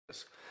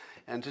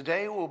And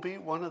today will be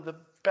one of the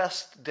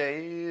best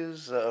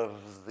days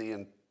of the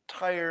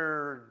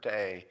entire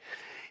day.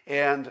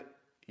 And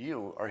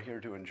you are here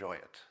to enjoy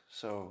it.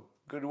 So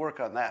good work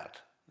on that.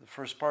 The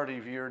first part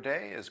of your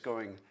day is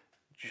going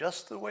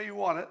just the way you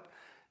want it.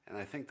 And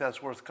I think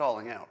that's worth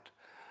calling out.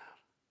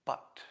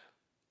 But,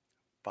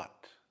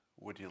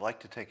 would you like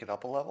to take it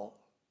up a level?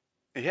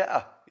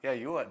 Yeah,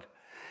 you would.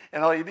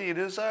 And all you need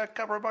is a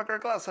cup or mug or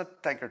glass, a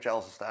tankard,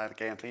 chalice, a stein, a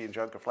canteen,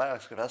 jug, a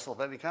flask, a vessel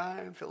of any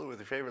kind. Fill it with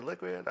your favorite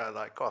liquid. I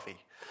like coffee.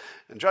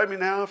 And join me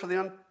now for the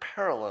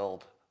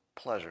unparalleled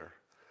pleasure,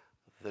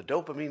 the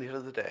dopamine hit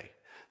of the day,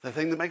 the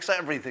thing that makes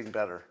everything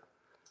better.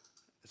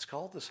 It's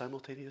called the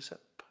simultaneous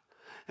sip.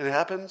 And it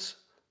happens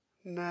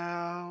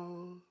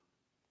now.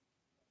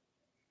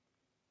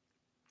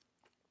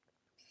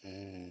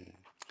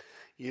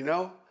 You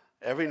know,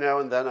 every now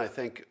and then I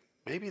think,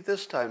 maybe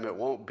this time it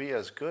won't be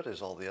as good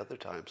as all the other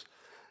times.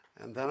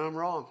 And then I'm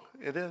wrong.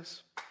 It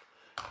is.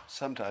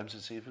 Sometimes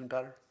it's even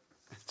better.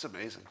 It's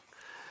amazing.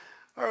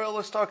 All right, well,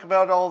 let's talk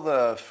about all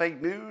the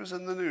fake news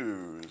in the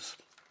news.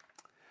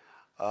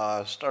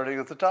 Starting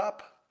at the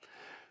top.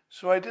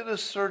 So I did a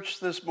search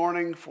this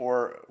morning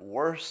for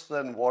worse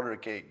than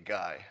Watergate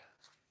guy,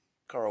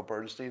 Carl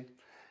Bernstein.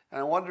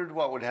 And I wondered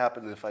what would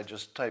happen if I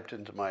just typed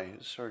into my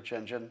search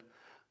engine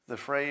the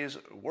phrase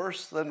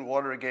worse than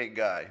Watergate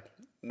guy,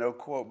 no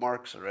quote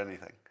marks or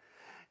anything.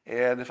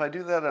 And if I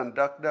do that on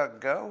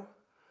DuckDuckGo,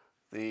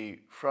 the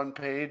front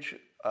page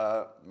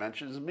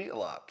mentions me a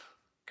lot,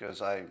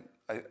 because I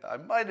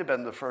might have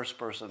been the first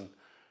person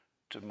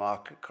to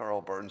mock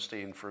Carl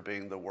Bernstein for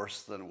being the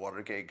worse than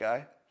Watergate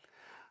guy.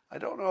 I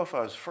don't know if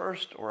I was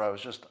first or I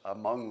was just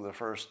among the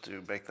first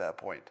to make that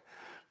point.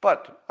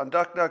 But on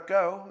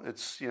DuckDuckGo,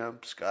 it's,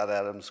 Scott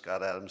Adams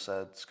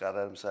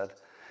said.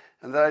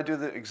 And then I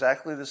do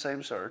exactly the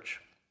same search,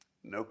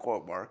 no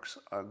quote marks,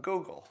 on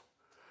Google.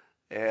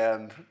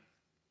 And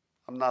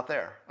I'm not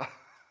there.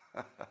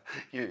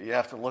 You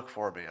have to look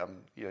for me.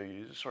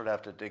 You sort of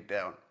have to dig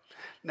down.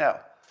 Now,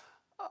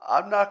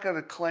 I'm not going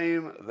to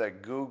claim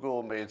that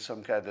Google made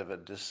some kind of a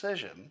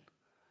decision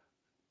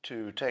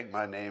to take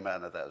my name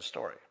out of that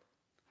story.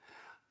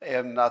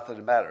 And not that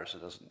it matters.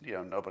 It doesn't,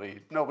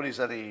 nobody's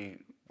any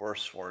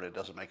worse for it. It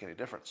doesn't make any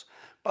difference.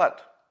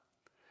 But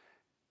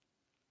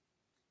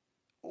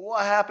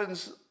what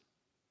happens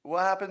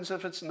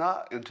if it's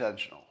not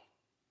intentional?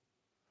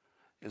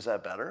 Is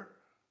that better?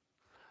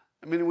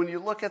 I mean, when you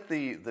look at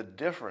the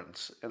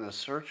difference in a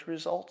search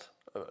result,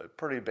 a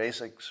pretty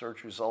basic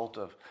search result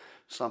of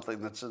something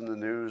that's in the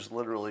news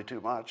literally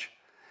too much,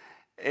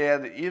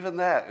 and even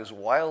that is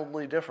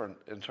wildly different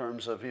in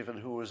terms of even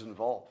who is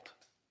involved.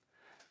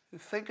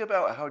 Think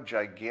about how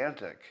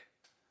gigantic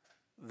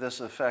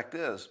this effect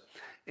is.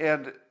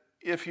 And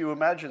if you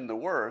imagine the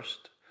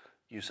worst,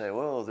 you say,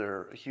 well,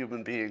 they're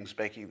human beings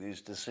making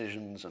these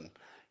decisions and,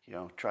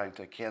 trying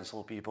to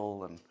cancel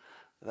people and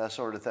that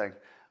sort of thing.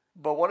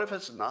 But what if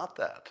it's not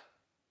that?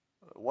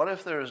 What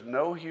if there's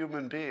no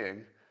human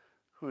being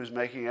who is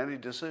making any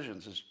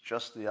decisions? It's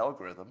just the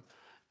algorithm,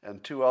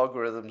 and two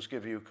algorithms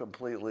give you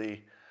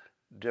completely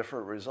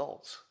different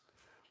results.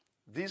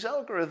 These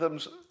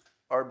algorithms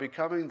are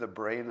becoming the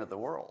brain of the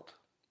world.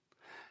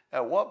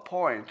 At what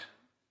point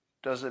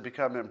does it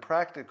become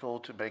impractical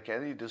to make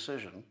any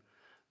decision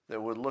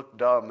that would look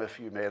dumb if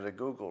you made a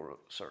Google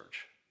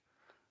search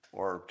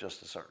or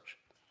just a search,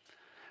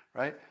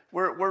 right?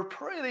 We're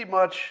pretty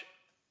much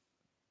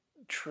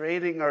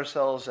training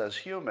ourselves as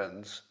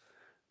humans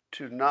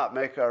to not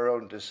make our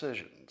own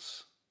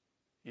decisions.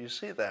 You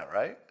see that,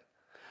 right?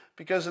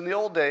 Because in the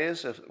old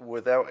days,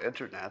 without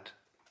internet,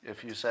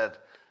 if you said,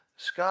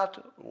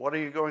 Scott, what are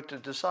you going to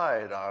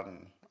decide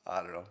on,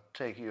 I don't know,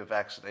 taking a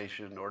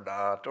vaccination or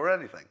not, or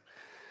anything?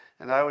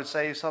 And I would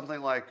say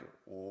something like,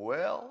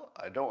 well,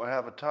 I don't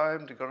have a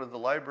time to go to the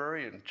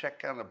library and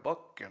check on a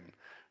book and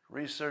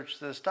research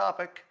this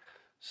topic,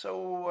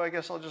 so I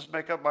guess I'll just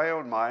make up my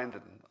own mind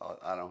and,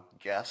 I don't know,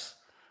 guess,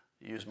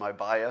 use my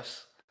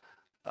bias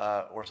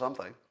or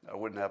something. I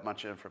wouldn't have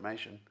much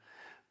information.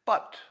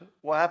 But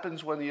what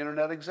happens when the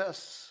internet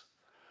exists?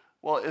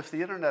 Well, if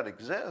the internet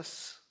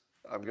exists,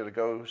 I'm going to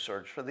go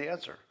search for the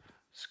answer.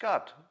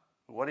 Scott,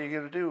 what are you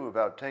going to do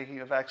about taking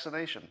a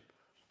vaccination?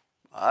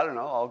 I don't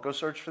know. I'll go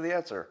search for the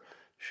answer.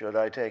 Should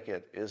I take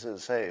it? Is it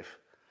safe?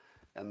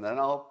 And then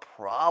I'll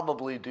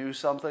probably do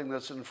something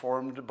that's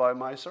informed by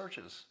my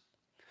searches.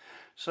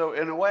 So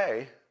in a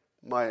way,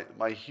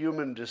 my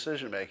human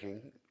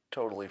decision-making,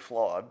 totally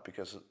flawed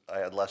because I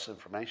had less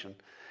information,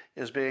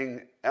 is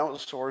being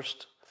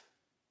outsourced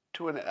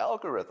to an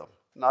algorithm,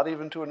 not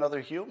even to another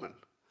human,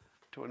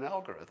 to an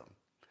algorithm.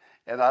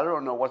 And I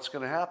don't know what's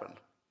going to happen.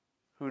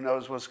 Who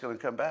knows what's going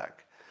to come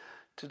back?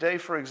 Today,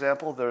 for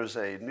example, there's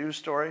a news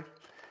story.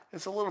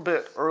 It's a little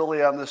bit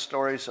early on this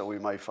story, so we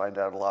might find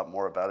out a lot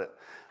more about it.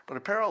 But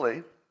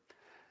apparently,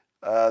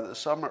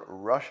 some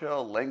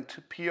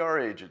Russia-linked PR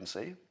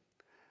agency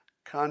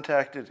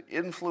contacted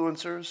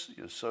influencers,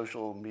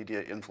 social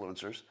media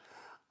influencers,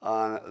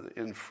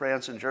 in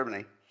France and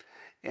Germany,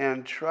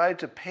 and tried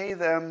to pay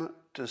them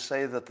to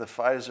say that the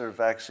Pfizer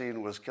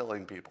vaccine was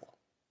killing people.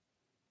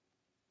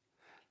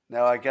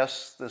 Now, I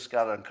guess this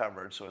got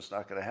uncovered, so it's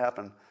not going to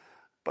happen.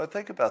 But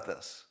think about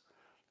this.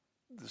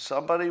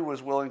 Somebody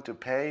was willing to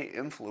pay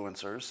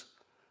influencers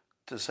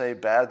to say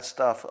bad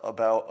stuff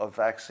about a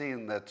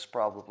vaccine that's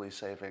probably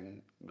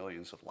saving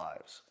millions of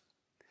lives.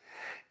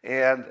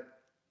 And,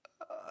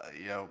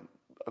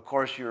 of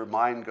course, your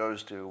mind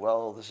goes to,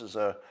 well, this is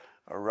a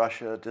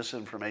Russia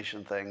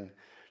disinformation thing,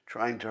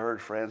 trying to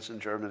hurt France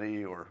and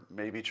Germany, or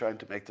maybe trying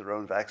to make their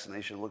own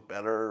vaccination look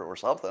better or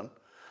something.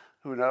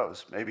 Who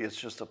knows? Maybe it's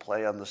just a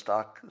play on the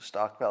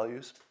stock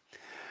values.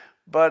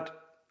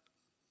 But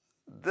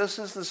this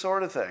is the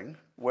sort of thing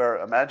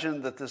where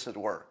imagine that this had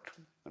worked.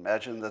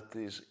 Imagine that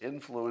these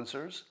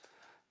influencers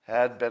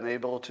had been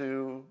able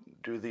to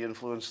do the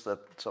influence that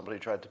somebody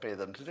tried to pay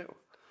them to do.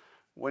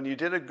 When you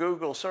did a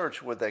Google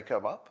search, would they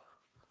come up?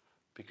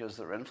 Because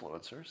they're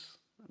influencers.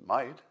 It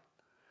might.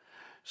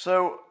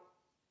 So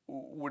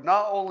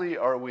not only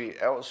are we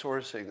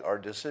outsourcing our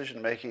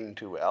decision-making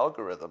to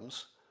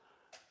algorithms,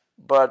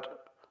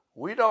 but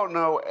we don't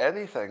know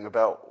anything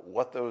about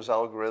what those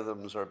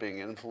algorithms are being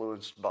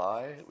influenced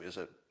by. Is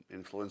it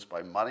influenced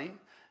by money?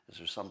 Is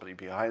there somebody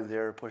behind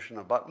there pushing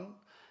a button?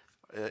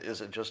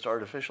 Is it just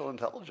artificial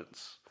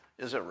intelligence?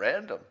 Is it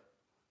random?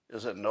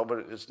 Is it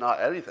nobody? It's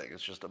not anything.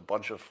 It's just a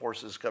bunch of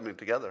forces coming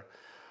together.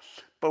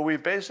 But we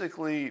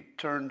basically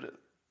turned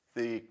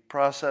the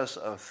process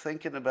of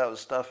thinking about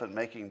stuff and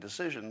making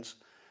decisions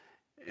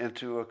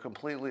into a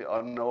completely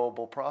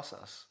unknowable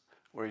process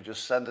where you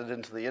just send it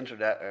into the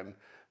internet and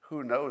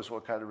who knows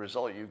what kind of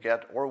result you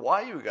get or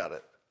why you got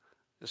it.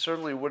 It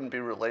certainly wouldn't be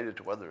related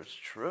to whether it's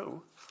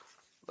true.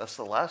 That's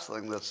the last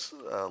thing that's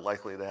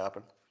likely to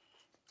happen.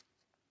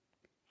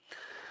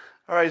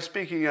 All right,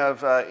 speaking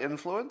of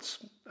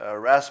influence,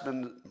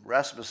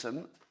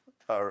 Rasmussen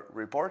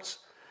reports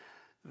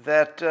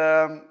that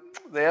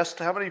they asked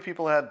how many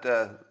people had,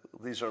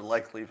 these are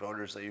likely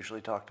voters they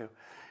usually talk to,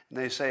 and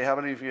they say, how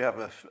many of you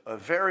have a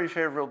very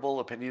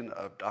favorable opinion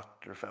of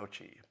Dr.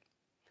 Fauci?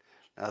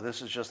 Now,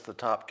 this is just the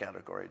top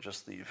category,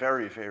 just the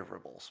very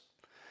favorables.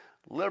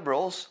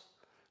 Liberals,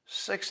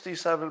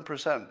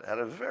 67% had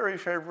a very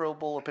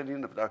favorable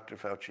opinion of Dr.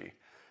 Fauci.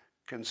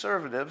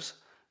 Conservatives,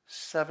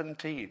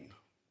 17%.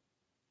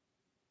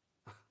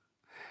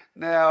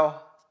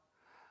 Now,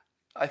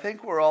 I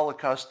think we're all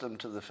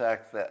accustomed to the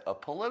fact that a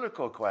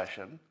political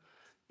question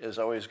is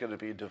always going to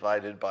be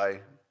divided by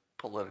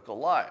political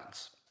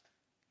lines.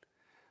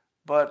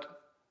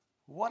 But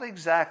what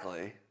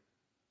exactly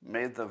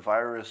made the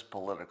virus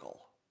political?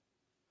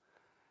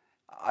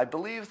 I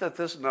believe that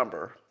this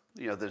number,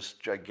 this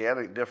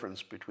gigantic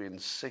difference between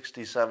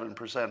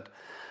 67%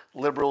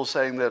 liberals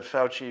saying that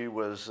Fauci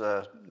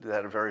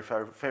had a very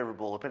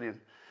favorable opinion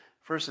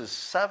versus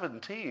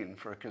 17%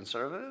 for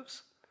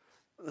conservatives,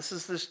 this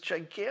is this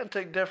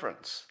gigantic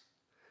difference.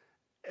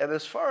 And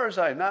as far as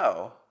I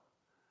know,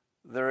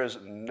 there is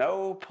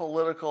no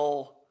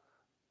political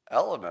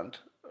element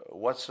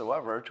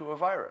whatsoever to a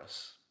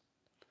virus.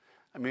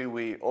 I mean,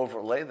 we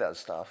overlay that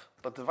stuff,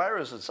 but the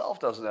virus itself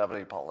doesn't have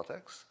any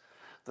politics.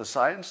 The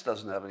science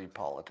doesn't have any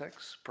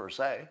politics, per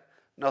se.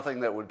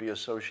 Nothing that would be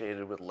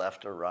associated with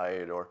left or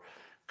right or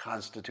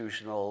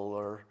constitutional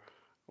or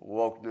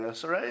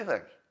wokeness or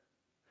anything.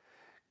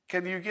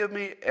 Can you give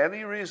me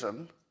any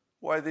reason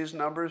why these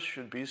numbers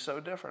should be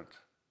so different?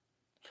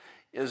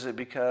 Is it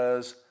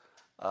because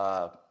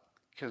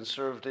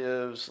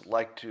conservatives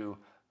like to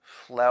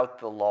flout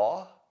the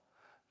law?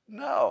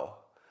 No.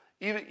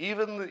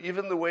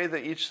 Even the way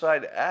that each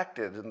side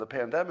acted in the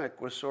pandemic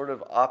was sort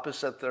of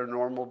opposite their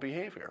normal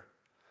behavior.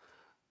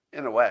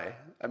 In a way.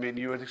 I mean,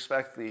 you would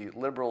expect the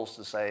liberals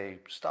to say,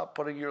 stop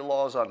putting your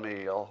laws on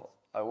me,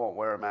 I won't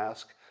wear a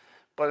mask.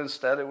 But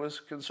instead it was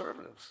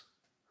conservatives.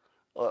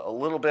 A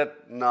little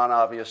bit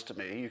non-obvious to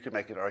me. You could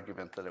make an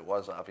argument that it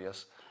was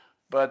obvious.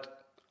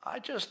 But I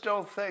just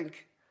don't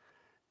think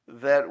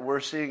that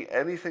we're seeing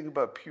anything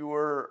but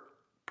pure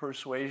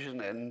persuasion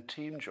and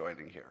team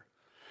joining here.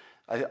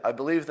 I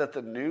believe that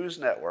the news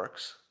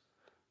networks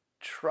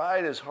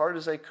tried as hard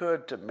as they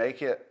could to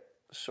make it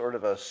sort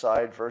of a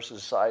side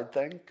versus side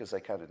thing, because they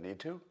kind of need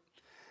to,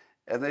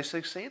 and they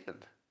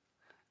succeeded.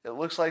 It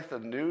looks like the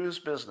news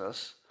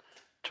business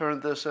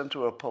turned this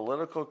into a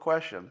political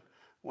question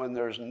when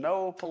there's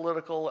no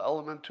political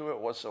element to it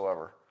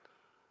whatsoever.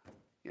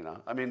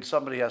 I mean,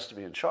 somebody has to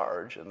be in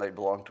charge, and they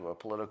belong to a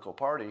political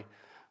party,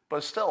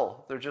 but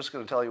still, they're just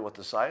going to tell you what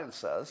the science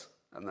says,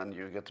 and then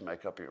you get to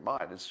make up your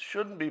mind. It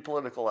shouldn't be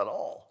political at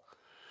all.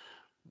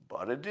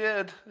 But it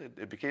did.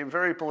 It became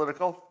very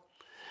political.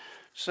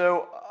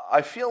 So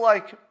I feel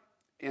like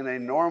in a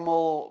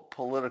normal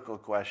political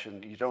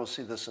question, you don't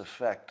see this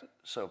effect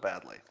so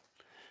badly.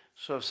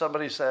 So if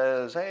somebody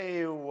says,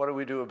 hey, what do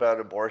we do about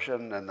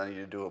abortion? And then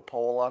you do a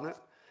poll on it,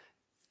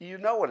 you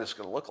know what it's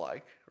going to look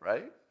like,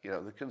 right?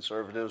 The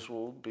conservatives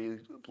will be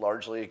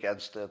largely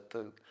against it.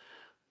 The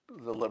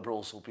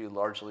liberals will be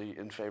largely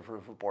in favor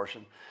of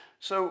abortion.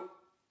 So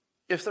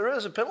if there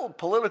is a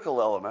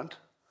political element,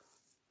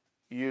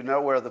 you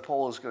know where the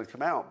poll is going to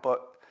come out.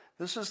 But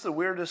This is the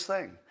weirdest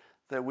thing,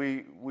 that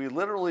we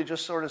literally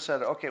just sort of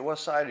said, okay, what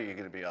side are you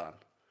going to be on?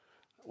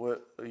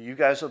 You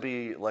guys will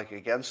be like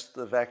against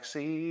the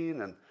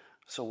vaccine, and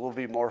so we'll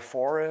be more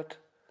for it.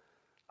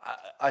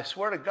 I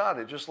swear to God,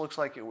 it just looks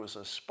like it was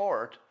a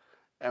sport,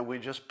 and we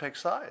just picked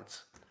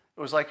sides.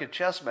 It was like a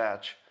chess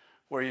match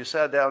where you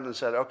sat down and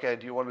said, okay,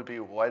 do you want to be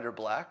white or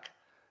black?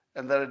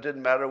 And then it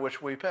didn't matter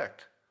which we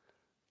picked.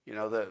 You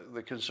know,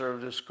 the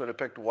conservatives could have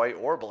picked white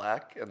or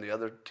black, and the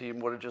other team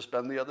would have just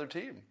been the other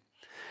team.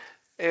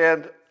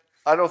 And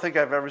I don't think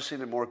I've ever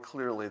seen it more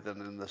clearly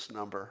than in this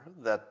number,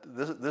 that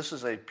this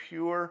is a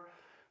pure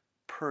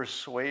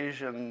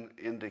persuasion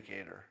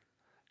indicator.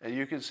 And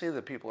you can see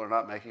that people are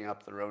not making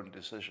up their own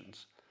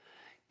decisions.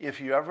 If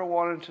you ever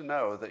wanted to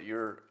know that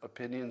your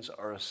opinions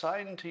are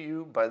assigned to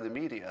you by the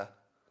media,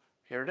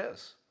 here it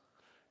is.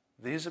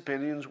 These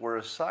opinions were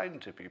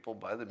assigned to people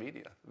by the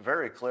media,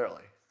 very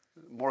clearly,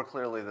 more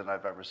clearly than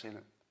I've ever seen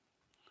it.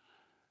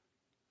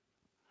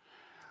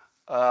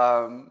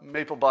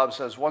 Maple Bob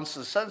says, once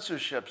the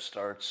censorship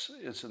starts,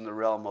 it's in the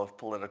realm of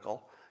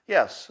political.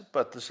 Yes,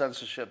 but the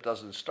censorship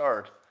doesn't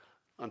start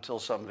until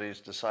somebody's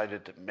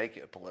decided to make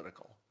it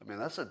political. I mean,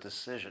 that's a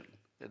decision.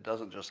 It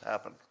doesn't just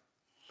happen.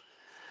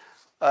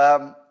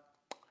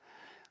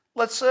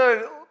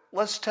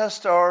 Let's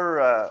test our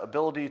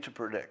ability to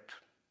predict.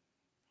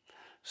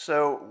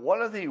 So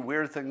one of the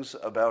weird things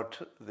about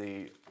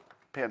the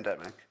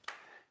pandemic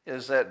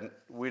is that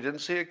we didn't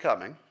see it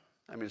coming.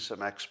 I mean,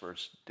 some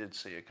experts did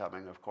see it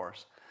coming, of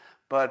course,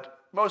 but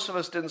most of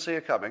us didn't see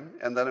it coming.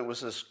 And then it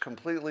was this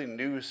completely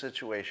new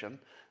situation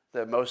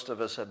that most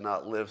of us had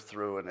not lived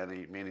through in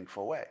any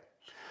meaningful way.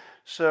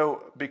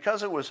 So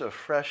because it was a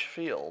fresh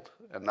field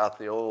and not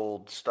the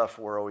old stuff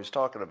we're always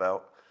talking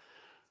about,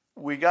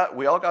 we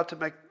all got to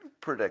make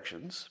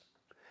predictions.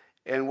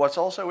 And what's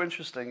also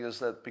interesting is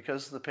that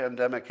because the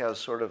pandemic has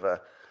sort of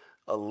a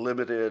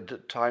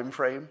limited time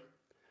frame,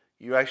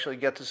 you actually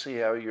get to see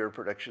how your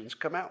predictions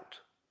come out.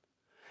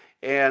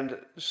 And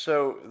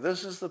so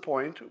this is the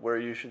point where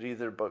you should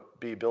either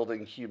be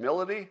building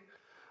humility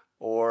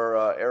or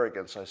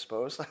arrogance, I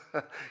suppose,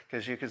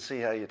 because you can see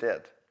how you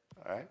did.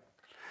 All right.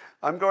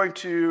 I'm going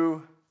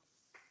to,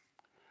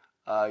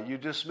 you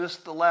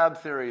dismissed the lab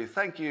theory.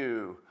 Thank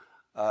you.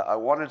 I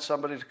wanted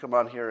somebody to come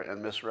on here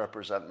and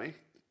misrepresent me,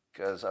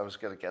 because I was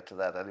going to get to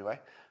that anyway.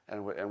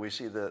 And we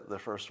see the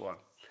first one.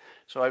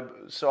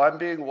 So I'm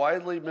being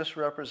widely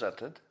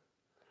misrepresented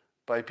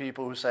by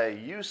people who say,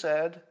 you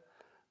said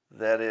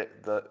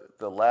that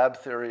the lab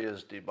theory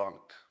is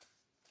debunked.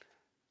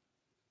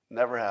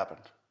 Never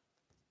happened.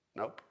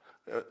 Nope.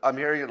 I'm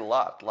hearing it a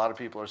lot. A lot of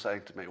people are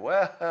saying to me,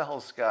 well,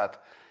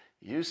 Scott,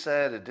 you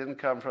said it didn't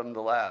come from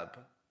the lab.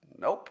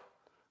 Nope.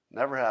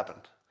 Never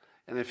happened.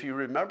 And if you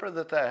remember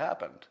that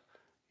happened,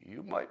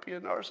 you might be a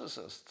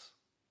narcissist.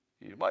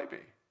 You might be.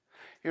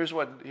 Here's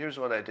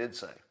what I did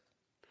say.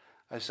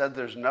 I said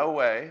there's no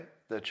way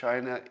that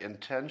China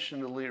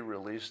intentionally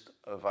released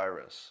a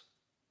virus.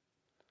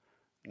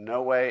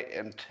 No way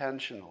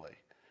intentionally.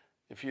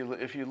 If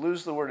you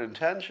lose the word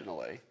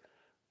intentionally,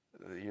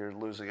 you're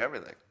losing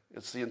everything.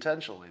 It's the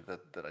intentionally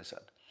that I said.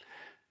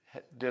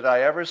 Did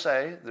I ever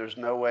say there's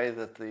no way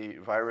that the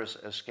virus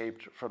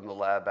escaped from the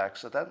lab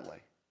accidentally?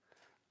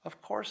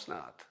 Of course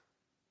not.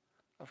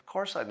 Of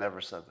course I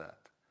never said that.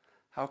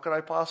 How could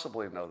I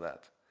possibly know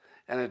that?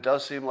 And it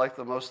does seem like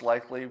the most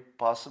likely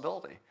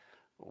possibility.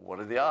 What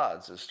are the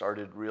odds? It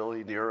started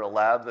really near a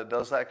lab that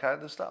does that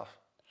kind of stuff.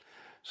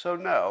 So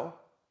no,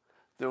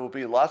 there will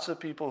be lots of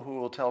people who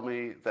will tell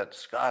me that,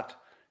 Scott,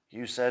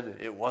 you said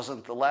it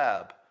wasn't the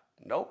lab.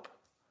 Nope.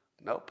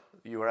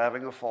 You are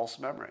having a false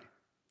memory.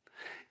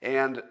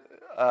 And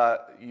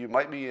you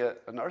might be a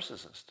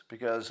narcissist,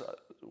 because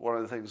one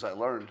of the things I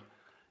learned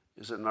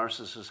is that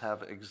narcissists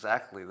have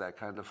exactly that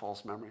kind of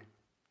false memory.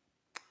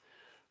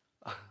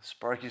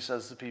 Sparky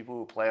says the people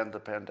who planned the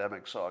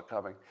pandemic saw it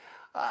coming.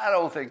 I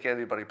don't think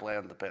anybody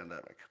planned the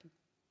pandemic.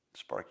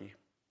 Sparky.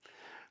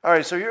 All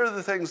right, so here are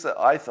the things that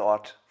I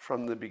thought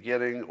from the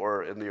beginning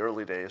or in the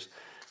early days.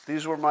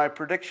 These were my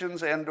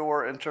predictions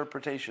and/or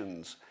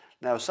interpretations.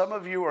 Now, some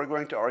of you are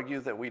going to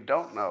argue that we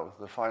don't know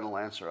the final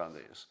answer on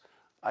these.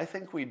 I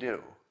think we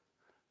do.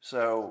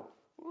 So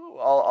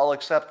I'll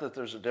accept that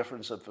there's a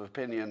difference of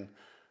opinion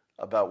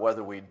about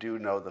whether we do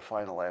know the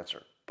final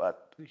answer.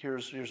 But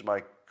here's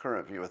my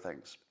current view of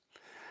things.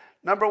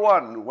 Number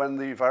one, when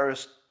the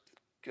virus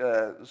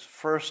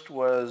first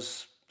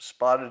was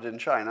spotted in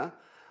China,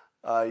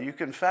 you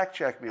can fact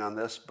check me on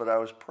this, but I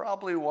was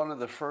probably one of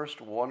the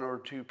first one or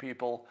two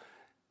people,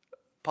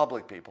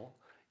 public people,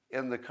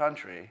 in the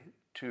country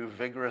to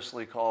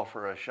vigorously call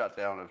for a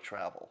shutdown of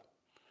travel.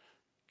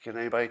 Can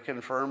anybody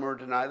confirm or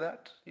deny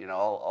that? You know,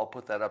 I'll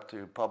put that up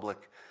to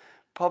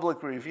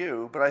public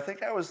review, but I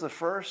think I was the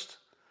first,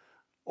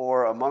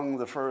 or among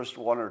the first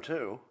one or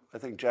two. I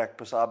think Jack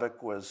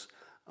Posobiec was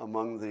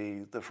among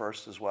the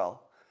first as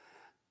well,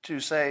 to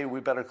say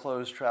we better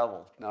close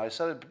travel. Now, I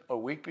said it a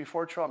week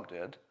before Trump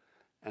did,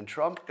 and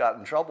Trump got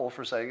in trouble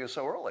for saying it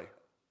so early.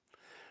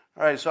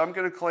 All right, so I'm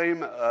going to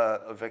claim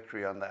a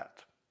victory on that.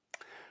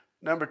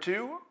 Number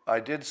two, I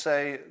did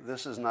say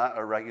this is not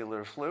a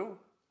regular flu.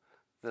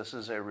 This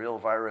is a real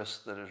virus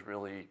that is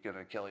really going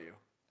to kill you.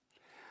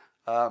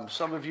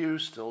 Some of you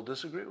still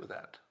disagree with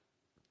that.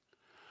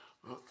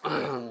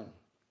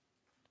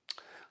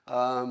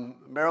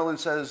 Marilyn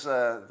says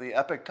the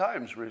Epoch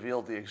Times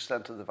revealed the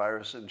extent of the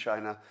virus in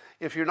China.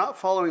 If you're not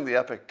following the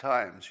Epoch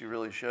Times, you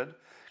really should,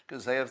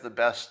 because they have the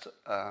best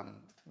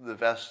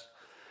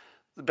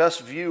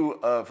view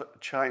of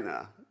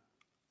China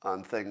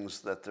on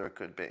things that there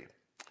could be.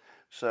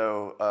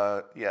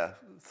 So yeah,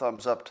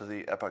 thumbs up to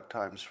the Epoch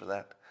Times for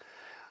that.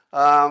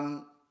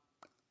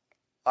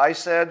 I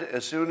said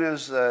as soon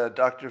as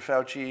Dr.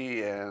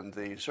 Fauci and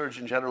the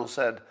Surgeon General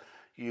said,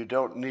 you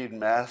don't need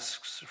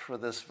masks for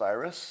this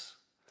virus,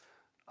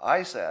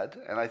 I said,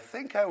 and I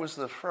think I was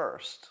the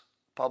first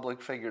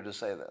public figure to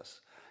say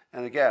this,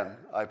 and again,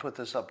 I put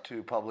this up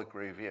to public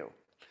review.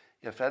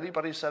 If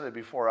anybody said it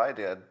before I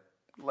did,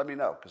 let me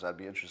know, because I'd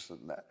be interested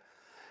in that.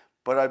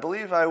 But I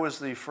believe I was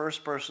the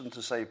first person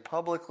to say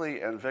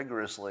publicly and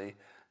vigorously,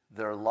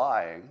 they're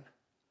lying,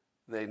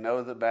 they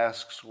know the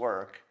masks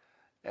work,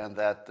 and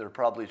that they're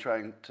probably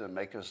trying to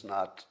make us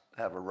not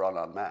have a run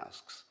on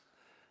masks.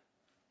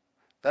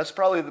 That's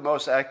probably the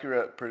most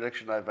accurate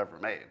prediction I've ever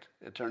made.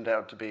 It turned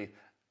out to be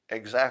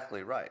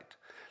exactly right.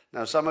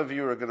 Now, some of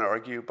you are going to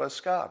argue, but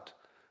Scott,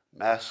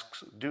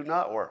 masks do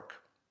not work.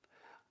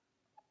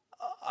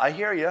 I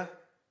hear you,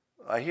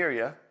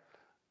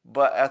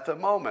 but at the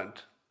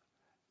moment,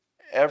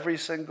 every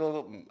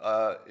single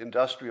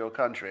industrial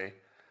country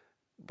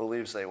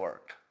believes they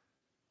worked.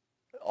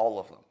 All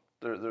of them.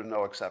 There's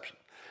no exception.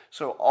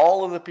 So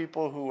all of the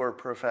people who are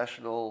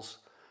professionals,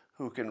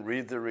 who can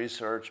read the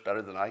research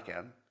better than I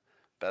can,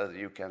 better than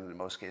you can in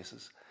most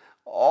cases,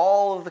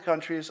 all of the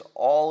countries,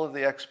 all of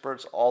the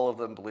experts, all of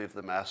them believe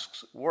the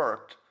masks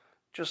worked,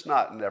 just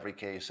not in every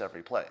case,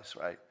 every place,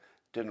 right?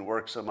 Didn't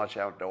work so much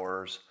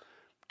outdoors,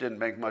 didn't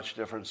make much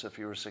difference if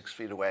you were 6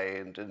 feet away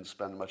and didn't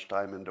spend much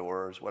time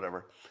indoors,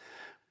 whatever.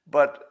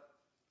 But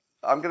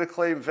I'm going to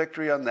claim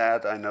victory on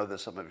that. I know that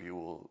some of you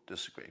will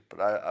disagree, but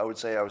I would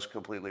say I was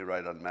completely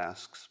right on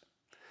masks.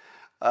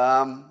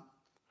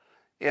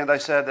 And I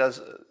said,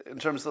 in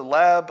terms of the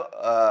lab,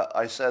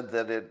 I said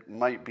that it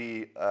might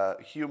be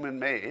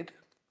human-made.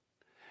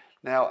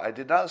 Now, I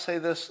did not say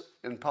this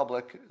in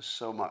public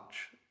so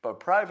much, but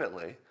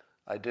privately,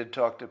 I did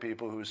talk to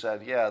people who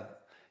said, yeah,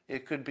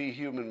 it could be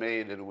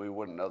human-made and we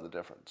wouldn't know the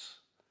difference.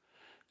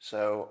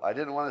 So I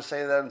didn't want to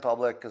say that in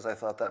public because I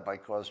thought that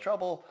might cause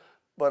trouble,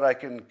 but I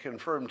can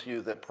confirm to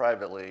you that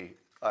privately,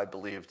 I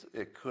believed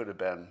it could have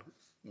been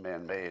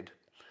man-made.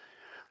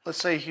 Let's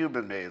say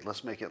human-made.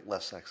 Let's make it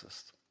less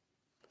sexist.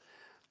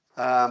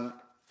 I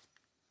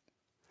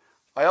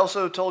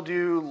also told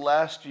you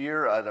last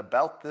year at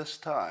about this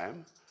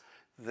time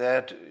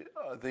that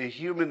the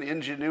human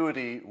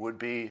ingenuity would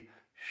be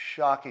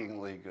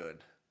shockingly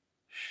good.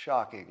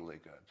 Shockingly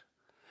good.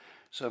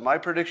 So my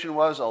prediction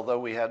was, although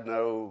we had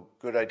no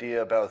good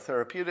idea about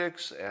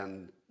therapeutics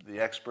and the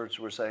experts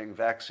were saying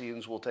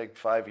vaccines will take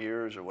 5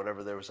 years or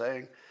whatever they were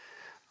saying,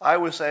 I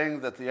was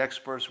saying that the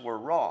experts were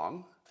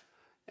wrong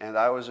and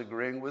I was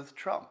agreeing with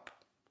Trump.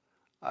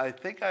 I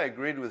think I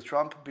agreed with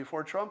Trump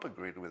before Trump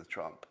agreed with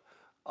Trump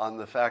on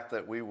the fact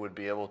that we would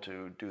be able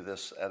to do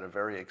this at a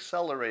very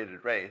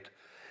accelerated rate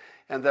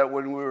and that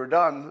when we were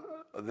done,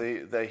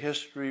 the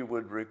history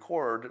would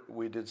record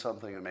we did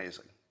something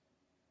amazing.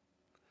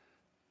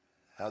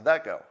 How'd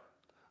that go?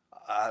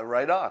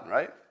 Right on,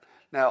 right?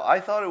 Now, I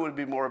thought it would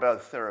be more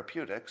about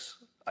therapeutics.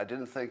 I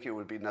didn't think it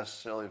would be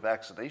necessarily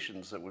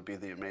vaccinations that would be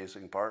the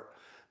amazing part,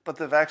 but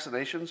the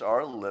vaccinations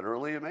are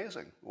literally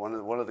amazing. One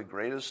of the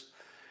greatest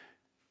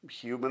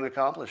human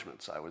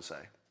accomplishments, I would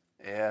say.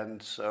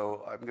 And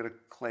so I'm going to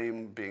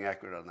claim being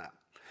accurate on that.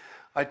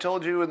 I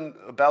told you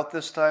about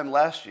this time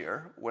last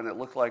year, when it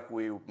looked like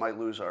we might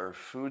lose our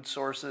food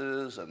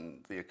sources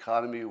and the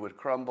economy would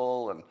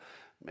crumble and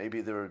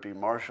maybe there would be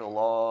martial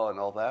law and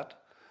all that,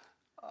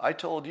 I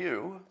told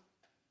you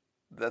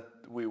that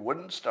we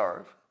wouldn't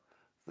starve,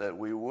 that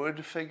we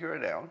would figure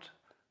it out,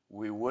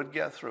 we would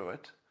get through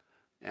it,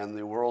 and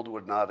the world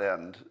would not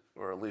end,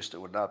 or at least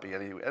it would not be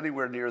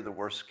anywhere near the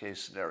worst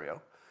case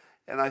scenario.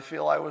 And I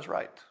feel I was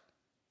right.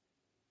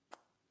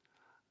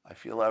 I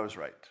feel I was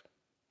right.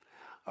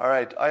 All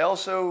right, I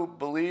also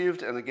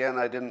believed, and again,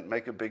 I didn't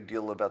make a big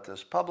deal about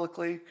this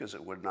publicly because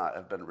it would not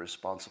have been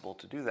responsible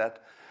to do that,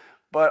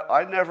 but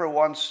I never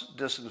once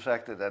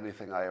disinfected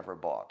anything I ever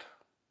bought.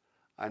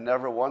 I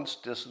never once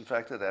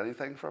disinfected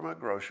anything from a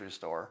grocery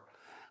store.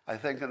 I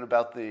think in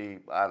about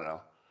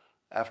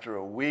after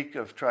a week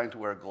of trying to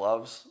wear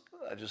gloves,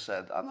 I just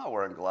said, I'm not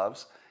wearing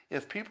gloves.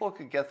 If people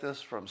could get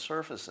this from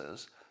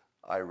surfaces,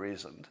 I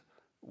reasoned,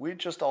 we'd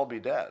just all be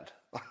dead,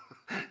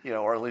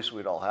 or at least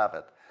we'd all have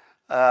it.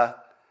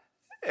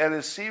 And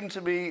it seemed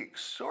to me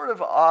sort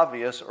of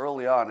obvious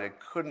early on it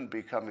couldn't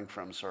be coming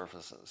from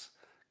surfaces,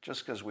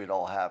 just because we'd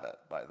all have it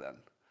by then.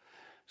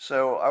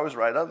 So I was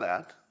right on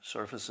that.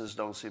 Surfaces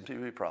don't seem to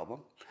be a problem.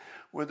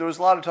 There was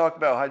a lot of talk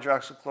about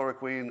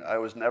hydroxychloroquine. I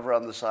was never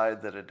on the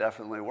side that it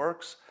definitely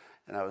works,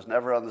 And I was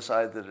never on the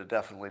side that it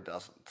definitely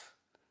doesn't.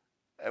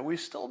 And we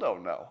still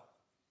don't know.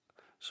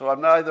 So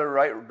I'm neither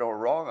right nor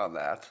wrong on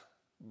that,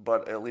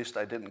 but at least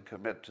I didn't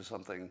commit to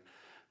something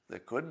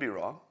that could be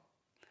wrong.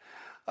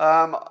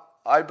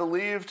 I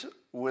believed,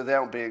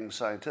 without being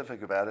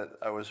scientific about it,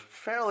 I was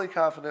fairly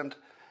confident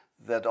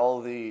that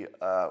all the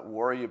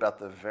worry about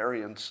the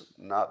variants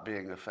not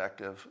being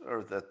effective,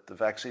 or that the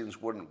vaccines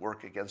wouldn't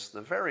work against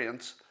the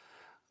variants,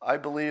 I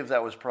believe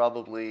that was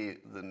probably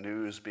the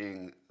news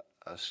being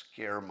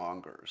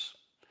scaremongers,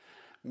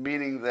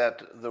 meaning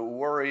that the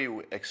worry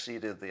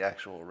exceeded the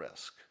actual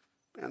risk.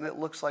 And it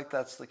looks like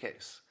that's the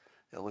case.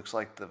 It looks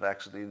like the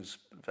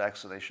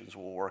vaccinations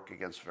will work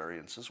against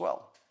variants as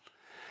well.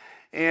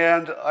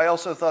 And I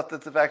also thought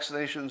that the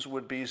vaccinations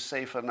would be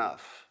safe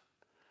enough.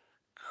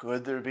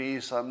 Could there be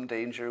some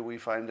danger we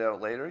find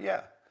out later?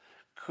 Yeah.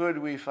 Could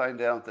we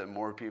find out that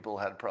more people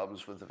had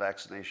problems with the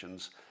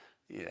vaccinations,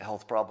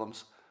 health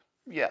problems?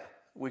 Yeah,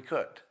 we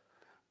could.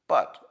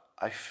 But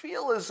I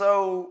feel as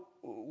though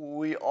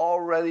we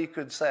already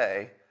could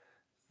say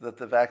that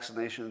the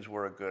vaccinations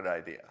were a good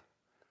idea.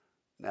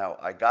 Now,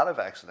 I got a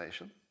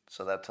vaccination,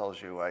 so that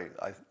tells you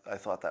I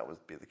thought that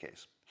would be the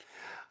case.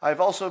 I've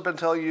also been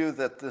telling you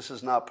that this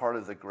is not part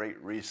of the Great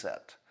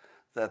Reset,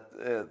 that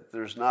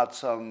there's not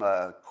some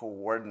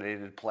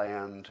coordinated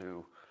plan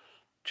to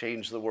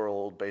change the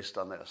world based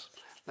on this.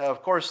 Now,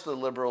 of course, the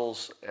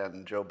liberals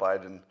and Joe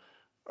Biden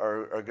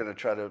are going to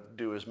try to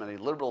do as many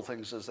liberal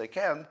things as they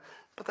can,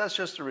 but that's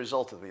just a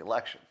result of the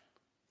election.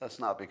 That's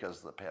not because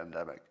of the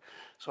pandemic.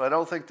 So I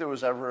don't think there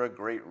was ever a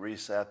Great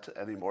Reset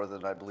any more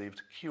than I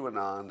believed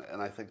QAnon,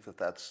 and I think that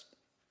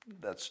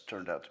that's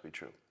turned out to be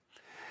true.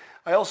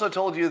 I also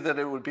told you that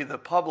it would be the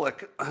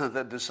public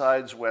that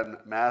decides when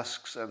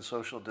masks and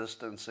social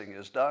distancing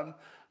is done,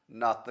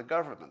 not the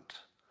government.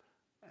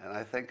 And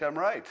I think I'm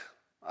right.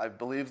 I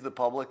believe the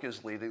public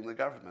is leading the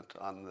government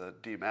on the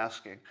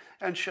demasking,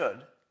 and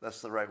should.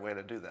 That's the right way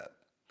to do that.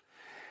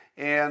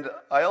 And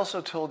I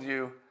also told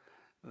you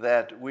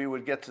that we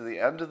would get to the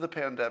end of the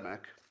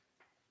pandemic.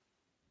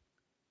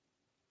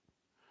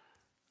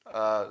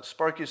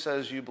 Sparky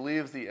says, you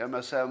believe the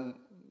MSM,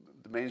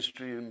 the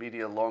mainstream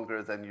media,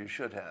 longer than you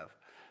should have.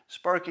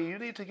 Sparky, you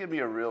need to give me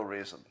a real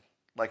reason,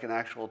 like an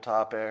actual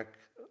topic.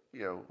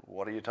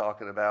 What are you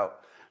talking about?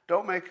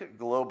 Don't make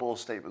global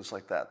statements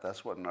like that.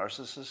 That's what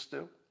narcissists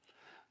do.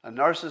 A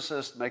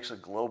narcissist makes a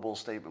global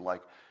statement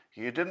like,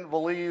 you didn't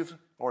believe,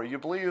 or you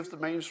believed the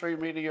mainstream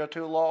media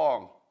too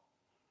long.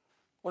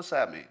 What's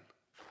that mean?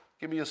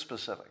 Give me a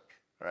specific,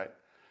 right?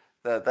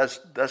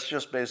 That's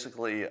just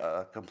basically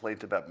a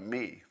complaint about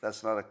me.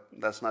 That's not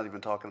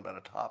even talking about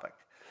a topic.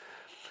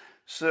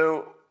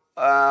 So,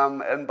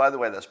 and by the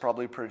way, that's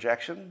probably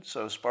projection.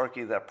 So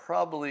Sparky, that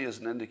probably is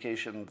an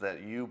indication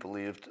that you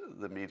believed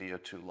the media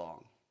too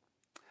long.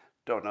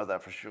 Don't know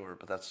that for sure,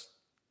 but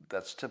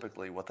that's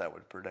typically what that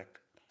would predict.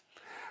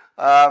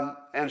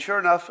 And sure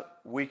enough,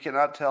 we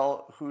cannot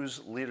tell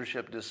whose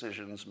leadership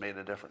decisions made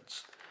a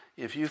difference.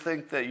 If you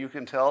think that you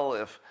can tell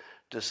if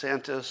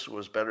DeSantis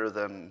was better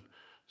than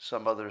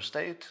some other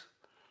state,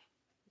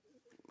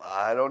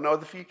 I don't know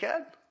if you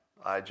can.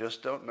 I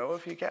just don't know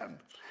if you can.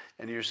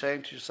 And you're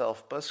saying to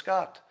yourself, but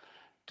Scott,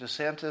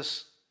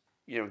 DeSantis,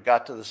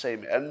 got to the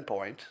same end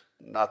point,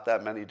 not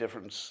that much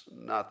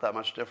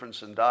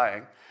difference in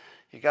dying.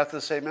 He got to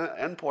the same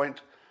end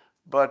point,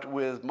 but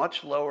with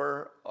much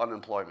lower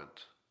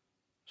unemployment.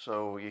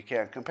 So you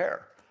can't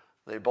compare.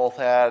 They both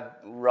had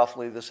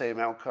roughly the same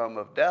outcome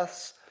of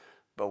deaths,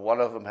 but one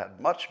of them had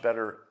much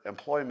better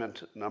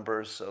employment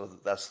numbers, so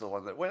that's the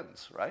one that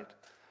wins, right?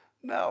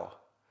 No,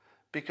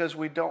 because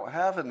we don't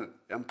have an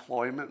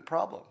employment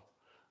problem.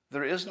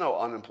 There is no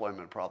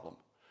unemployment problem.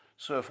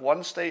 So if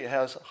one state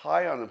has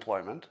high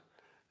unemployment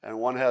and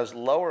one has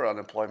lower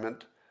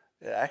unemployment,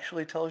 it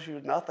actually tells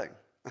you nothing.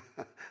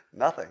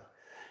 Nothing.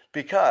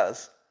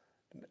 Because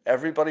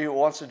everybody who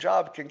wants a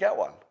job can get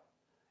one.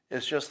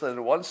 It's just that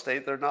in one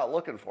state, they're not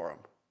looking for them.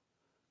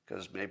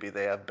 Because maybe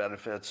they have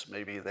benefits,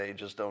 maybe they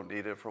just don't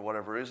need it for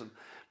whatever reason.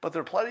 But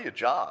there are plenty of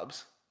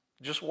jobs.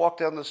 Just walk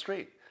down the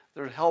street.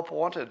 There's help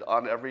wanted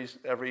on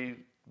every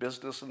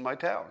business in my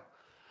town.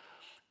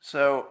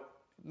 So,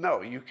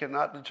 no, you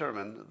cannot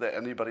determine that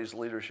anybody's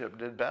leadership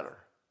did better.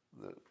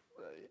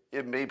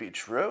 It may be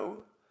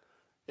true.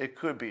 It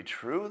could be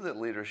true that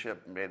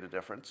leadership made a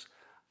difference.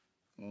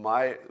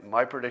 My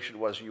prediction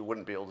was you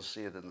wouldn't be able to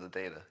see it in the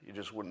data. You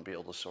just wouldn't be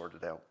able to sort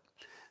it out.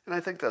 And I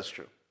think that's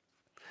true.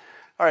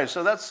 All right,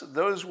 so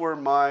those were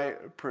my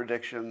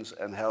predictions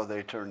and how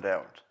they turned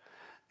out.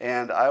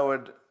 And I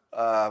would,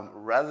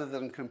 rather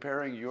than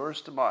comparing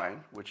yours to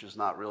mine, which is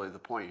not really the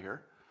point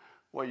here,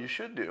 what you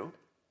should do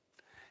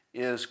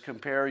is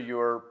compare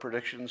your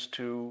predictions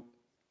to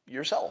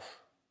yourself.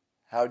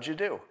 How'd you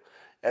do?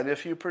 And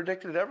if you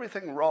predicted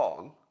everything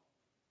wrong,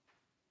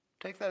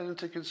 take that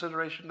into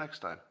consideration next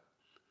time.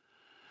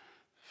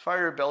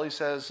 Firebelly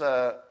says,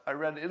 I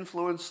read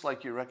Influence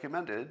like you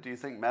recommended. Do you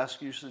think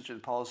mask usage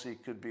and policy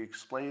could be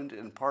explained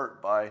in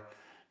part by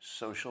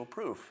social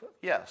proof?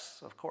 Yes,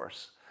 of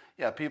course.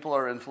 Yeah, people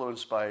are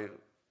influenced by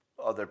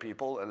other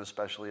people, and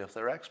especially if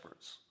they're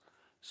experts.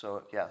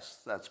 So yes,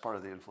 that's part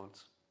of the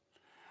influence.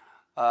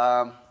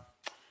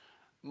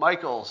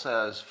 Michael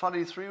says,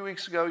 funny, 3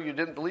 weeks ago you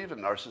didn't believe in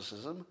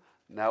narcissism.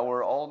 Now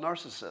we're all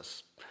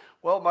narcissists.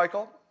 Well,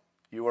 Michael,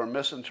 you are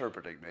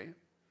misinterpreting me,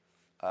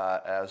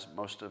 as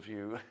most of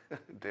you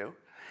do.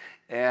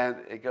 And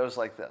it goes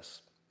like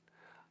this.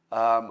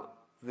 The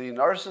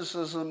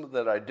narcissism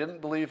that I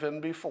didn't believe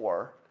in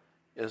before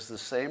is the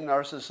same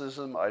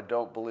narcissism I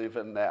don't believe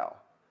in now.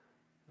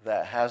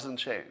 That hasn't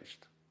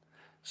changed.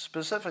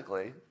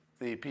 Specifically,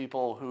 the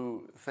people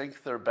who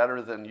think they're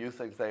better than you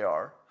think they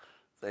are,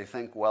 they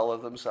think well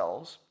of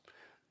themselves.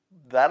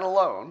 That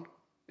alone,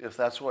 if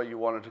that's what you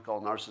wanted to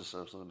call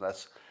narcissism,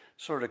 that's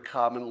sort of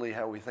commonly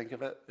how we think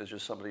of it, is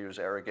just somebody who's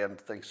arrogant,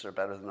 thinks they're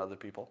better than other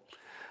people.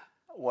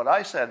 What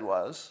I said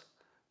was,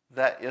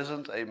 that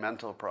isn't a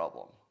mental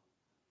problem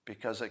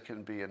because it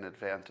can be an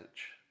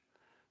advantage.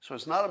 So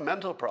it's not a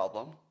mental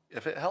problem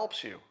if it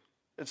helps you.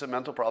 It's a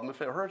mental problem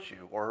if it hurts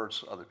you or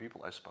hurts other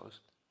people, I suppose.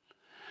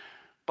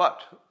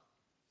 But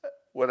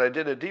when I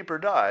did a deeper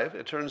dive,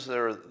 it turns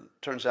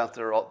out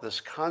there are this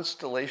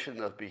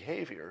constellation of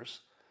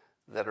behaviors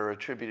that are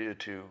attributed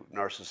to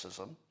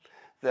narcissism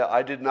that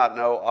I did not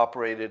know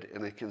operated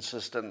in a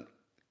consistent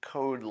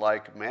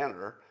code-like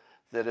manner,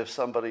 that if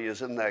somebody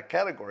is in that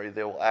category,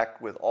 they will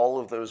act with all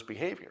of those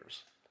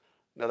behaviors.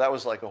 Now that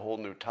was like a whole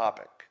new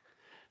topic.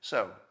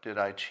 So did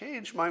I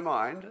change my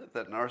mind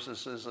that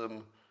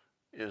narcissism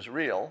is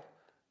real?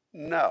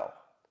 No.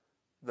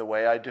 The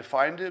way I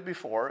defined it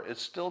before,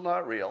 it's still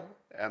not real,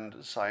 and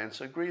science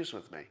agrees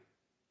with me.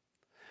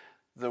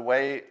 The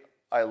way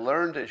I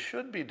learned it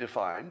should be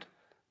defined,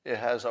 it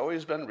has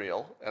always been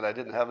real, and I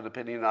didn't have an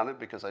opinion on it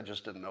because I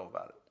just didn't know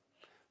about it.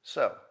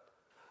 So,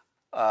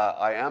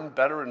 I am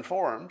better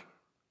informed,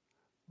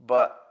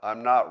 but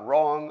I'm not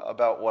wrong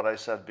about what I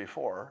said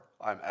before.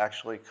 I'm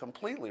actually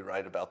completely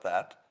right about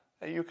that,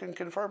 and you can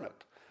confirm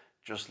it.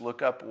 Just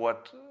look up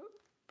what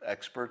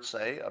experts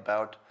say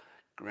about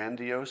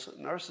grandiose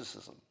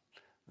narcissism.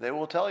 They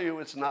will tell you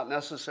it's not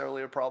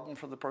necessarily a problem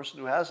for the person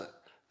who has it.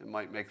 It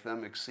might make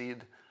them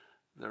exceed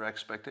their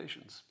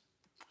expectations.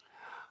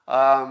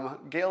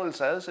 Galen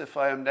says, if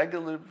I am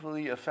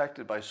negatively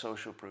affected by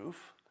social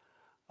proof,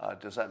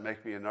 does that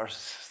make me a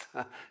narcissist?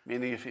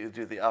 Meaning if you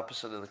do the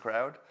opposite of the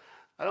crowd?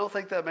 I don't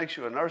think that makes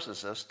you a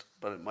narcissist,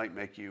 but it might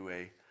make you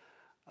a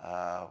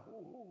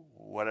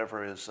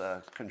whatever is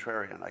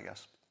contrarian, I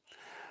guess.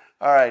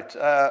 All right.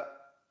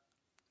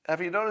 Have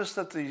you noticed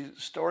that the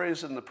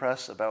stories in the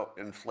press about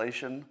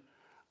inflation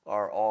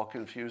are all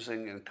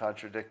confusing and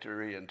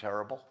contradictory and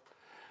terrible?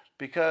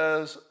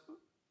 Because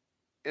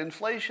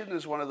inflation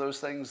is one of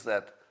those things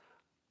that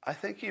I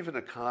think even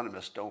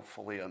economists don't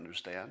fully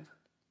understand.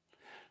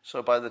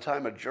 So by the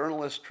time a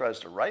journalist tries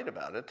to write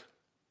about it,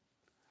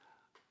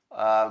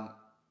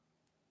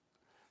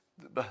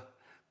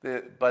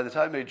 by the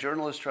time a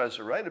journalist tries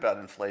to write about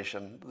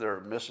inflation, they're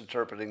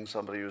misinterpreting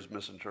somebody who's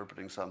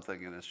misinterpreting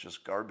something, and it's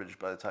just garbage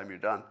by the time you're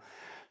done.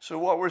 So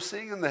what we're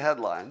seeing in the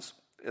headlines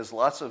is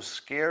lots of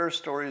scare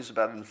stories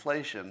about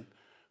inflation,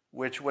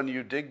 which when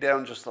you dig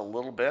down just a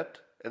little bit,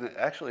 and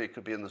it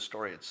could be in the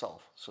story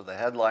itself. So the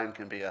headline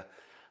can be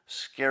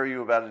scare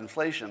you about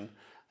inflation,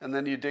 and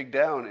then you dig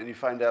down and you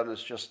find out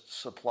it's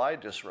just supply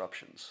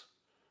disruptions.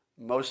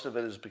 Most of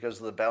it is because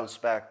of the bounce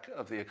back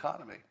of the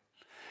economy.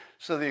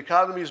 So the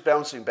economy is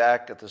bouncing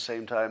back at the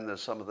same time that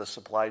some of the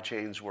supply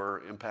chains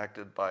were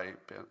impacted by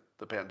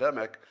the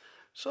pandemic.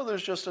 So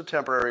there's just a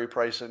temporary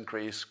price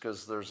increase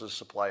because there's a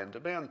supply and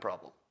demand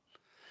problem.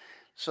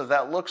 So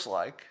that looks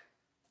like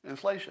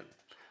inflation.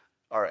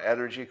 Our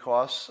energy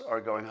costs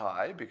are going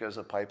high because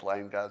a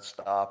pipeline got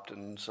stopped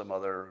and some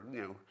other,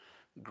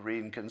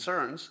 green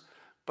concerns.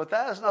 But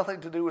that has nothing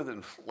to do with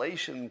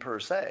inflation per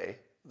se.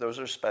 Those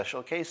are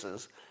special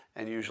cases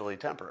and usually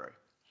temporary.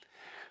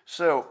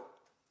 So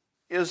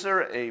is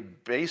there a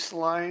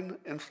baseline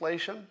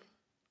inflation?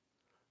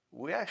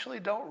 We actually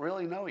don't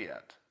really know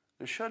yet.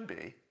 There should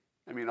be.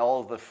 I mean, all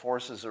of the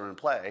forces are in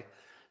play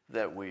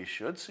that we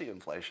should see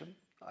inflation.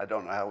 I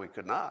don't know how we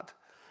could not.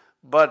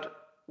 But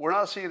we're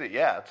not seeing it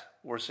yet.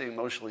 We're seeing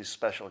mostly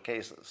special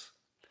cases.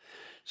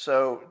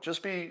 So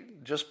just be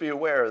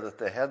aware that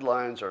the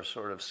headlines are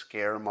sort of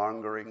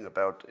scaremongering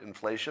about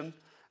inflation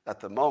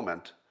at the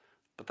moment,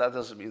 but that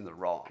doesn't mean they're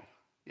wrong.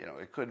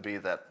 It could be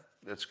that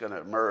it's going to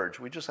emerge.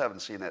 We just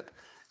haven't seen it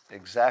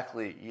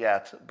exactly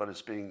yet, but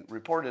it's being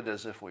reported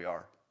as if we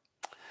are.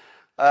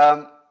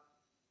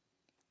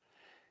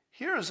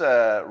 Here's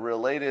a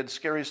related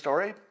scary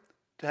story.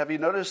 Have you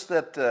noticed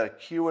that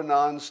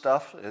QAnon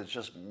stuff is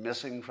just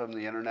missing from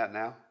the internet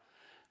now?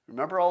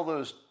 Remember all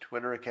those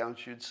Twitter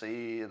accounts you'd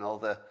see and all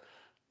the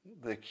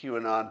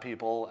QAnon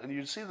people, and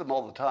you'd see them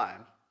all the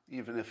time,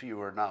 even if you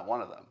were not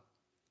one of them,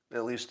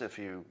 at least if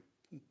you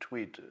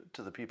tweet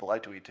to the people I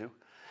tweet to.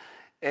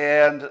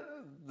 And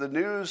the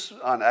news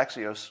on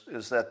Axios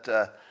is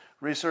that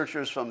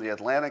researchers from the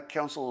Atlantic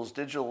Council's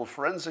Digital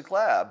Forensic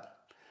Lab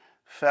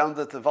found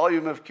that the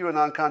volume of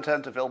QAnon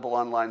content available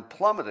online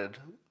plummeted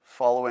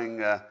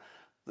following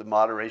the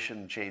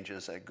moderation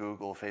changes at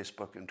Google,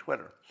 Facebook, and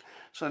Twitter.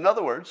 So in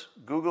other words,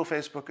 Google,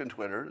 Facebook, and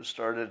Twitter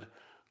started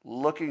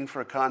looking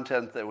for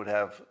content that would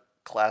have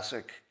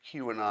classic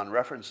QAnon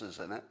references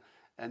in it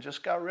and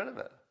just got rid of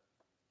it.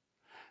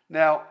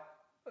 Now,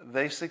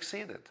 they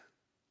succeeded.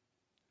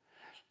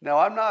 Now,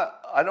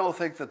 I don't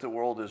think that the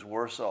world is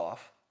worse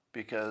off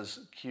because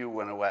Q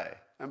went away.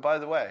 And by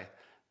the way,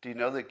 do you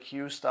know that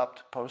Q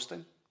stopped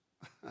posting?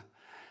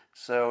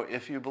 So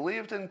if you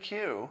believed in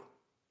Q,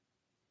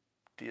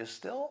 do you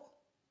still?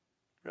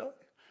 Really?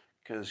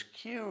 Because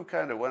Q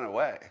kind of went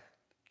away.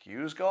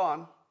 Q's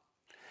gone.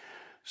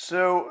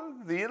 So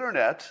the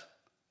internet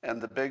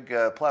and the big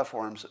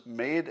platforms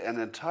made an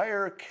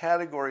entire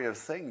category of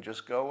thing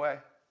just go away.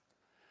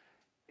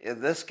 In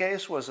this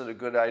case, was it a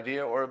good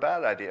idea or a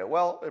bad idea?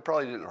 Well, it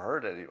probably didn't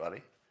hurt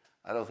anybody.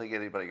 I don't think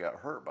anybody got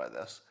hurt by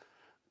this.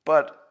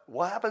 But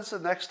what happens the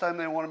next time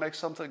they want to make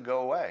something go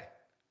away?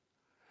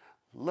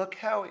 Look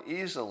how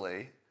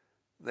easily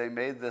they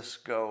made this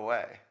go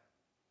away.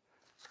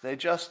 They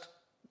just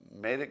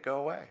made it go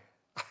away.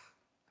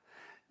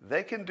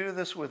 They can do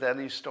this with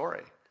any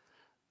story.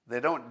 They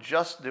don't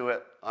just do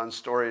it on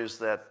stories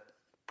that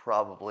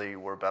probably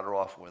were better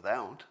off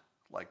without,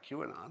 like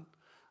QAnon.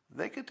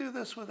 They could do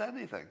this with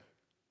anything.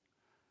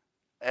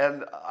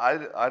 And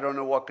I don't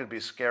know what could be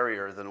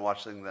scarier than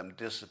watching them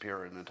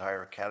disappear an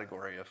entire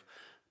category of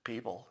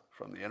people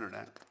from the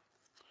internet.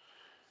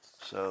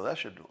 So that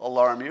should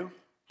alarm you.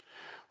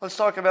 Let's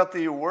talk about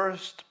the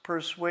worst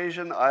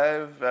persuasion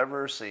I've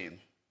ever seen.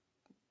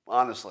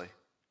 Honestly,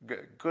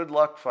 good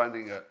luck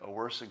finding a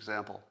worse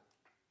example.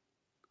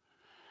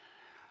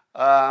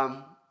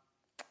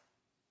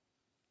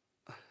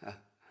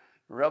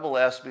 Rebel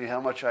asked me how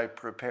much I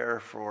prepare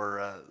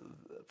for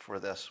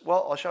this.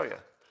 Well, I'll show you.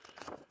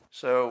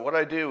 So what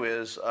I do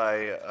is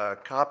I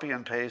copy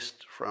and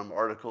paste from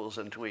articles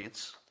and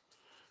tweets,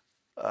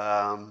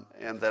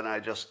 and then I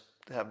just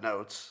have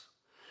notes.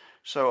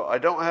 So I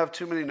don't have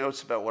too many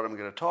notes about what I'm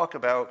going to talk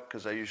about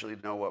because I usually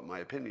know what my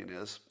opinion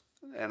is,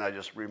 and I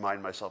just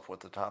remind myself what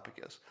the topic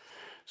is.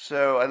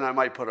 So, and I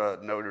might put a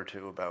note or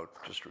two about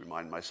just to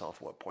remind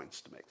myself what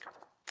points to make.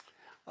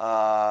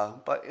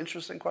 But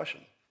interesting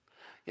question.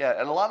 Yeah,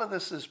 and a lot of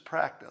this is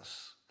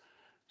practice.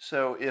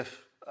 So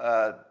if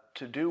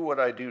to do what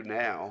I do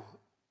now,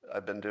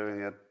 I've been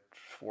doing it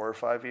 4 or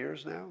 5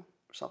 years now,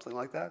 or something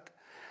like that.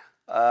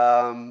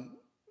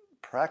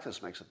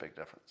 Practice makes a big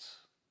difference.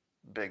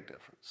 Big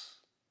difference.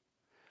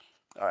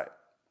 All right.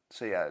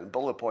 So yeah, and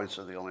bullet points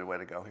are the only way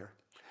to go here.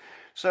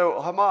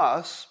 So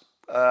Hamas,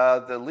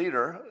 the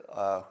leader,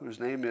 whose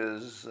name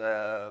is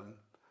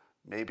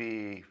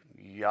maybe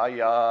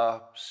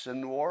Yahya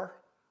Sinwar.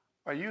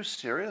 Are you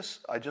serious?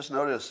 I just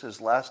noticed his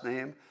last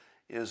name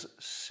is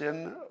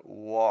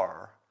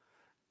Sinwar.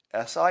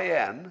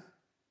 Sinwar.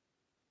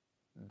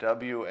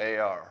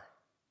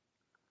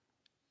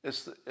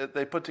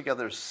 They put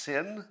together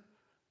sin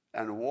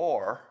and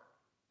war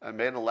and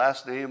made a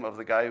last name of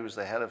the guy who's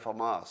the head of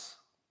Hamas.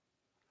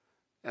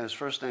 And his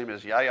first name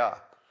is Yahya.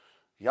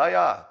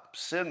 Yahya,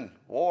 sin,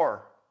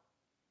 war.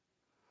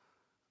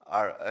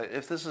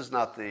 If this is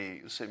not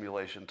the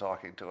simulation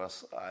talking to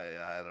us,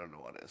 I don't know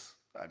what is.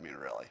 I mean,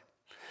 really.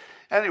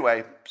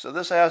 Anyway, so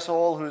this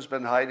asshole who's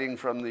been hiding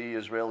from the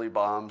Israeli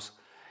bombs,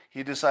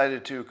 he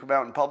decided to come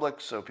out in public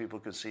so people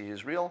could see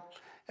he's real.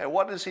 And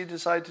what does he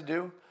decide to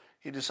do?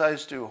 He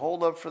decides to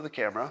hold up for the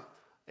camera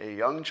a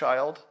young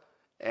child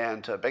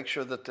and to make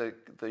sure that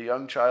the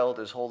young child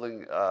is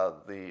holding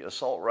the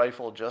assault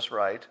rifle just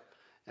right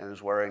and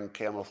is wearing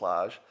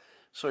camouflage.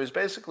 So he's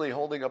basically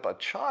holding up a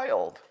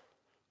child,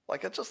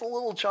 like it's just a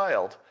little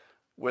child,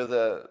 with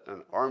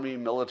an army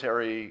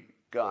military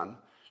gun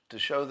to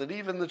show that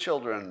even the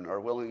children are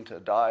willing to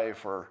die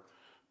for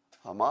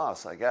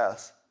Hamas, I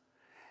guess.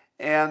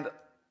 And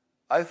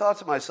I thought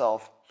to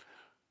myself,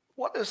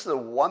 what is the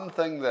one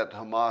thing that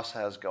Hamas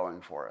has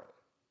going for it?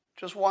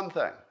 Just one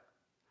thing.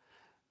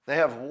 They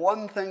have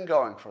one thing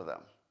going for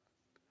them,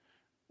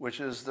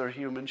 which is their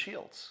human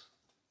shields,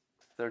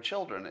 their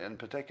children in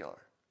particular.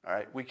 All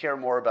right, we care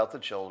more about the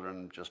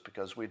children just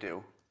because we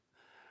do,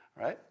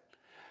 right?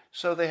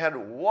 So they had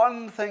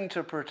one thing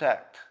to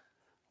protect,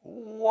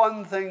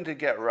 one thing to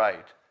get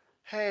right.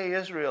 Hey,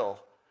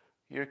 Israel,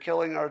 you're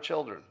killing our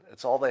children.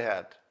 It's all they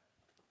had.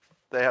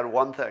 They had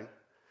one thing.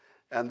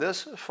 And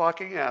this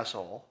fucking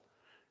asshole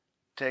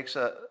takes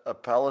a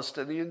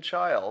Palestinian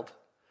child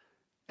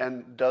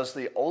and does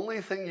the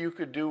only thing you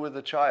could do with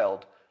a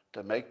child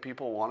to make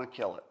people want to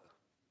kill it.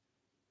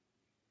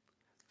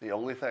 The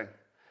only thing.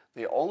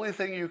 The only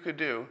thing you could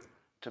do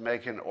to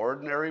make an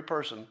ordinary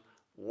person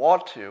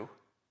want to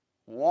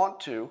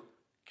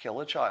kill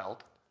a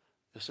child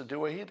is to do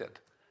what he did.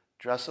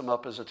 Dress him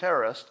up as a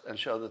terrorist and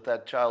show that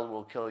that child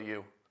will kill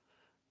you.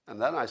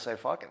 And then I say,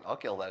 fuck it, I'll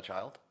kill that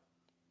child.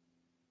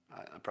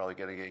 I'm probably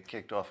going to get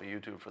kicked off of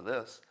YouTube for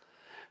this.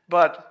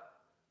 But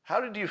how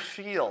did you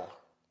feel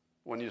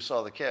when you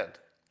saw the kid?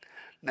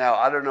 Now,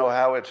 I don't know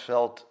how it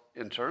felt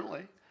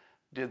internally.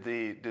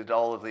 Did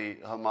all of the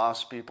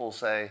Hamas people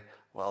say,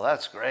 well,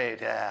 that's great,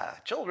 yeah,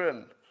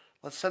 children,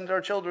 Let's send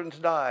our children to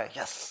die.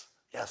 Yes,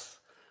 yes.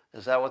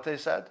 Is that what they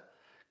said?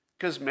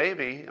 Because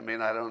maybe, I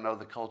mean, I don't know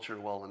the culture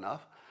well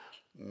enough,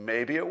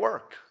 maybe it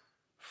worked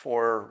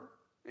for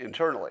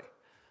internally.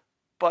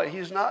 But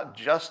he's not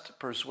just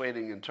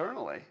persuading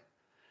internally,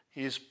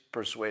 he's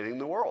persuading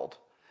the world.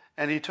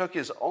 And he took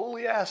his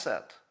only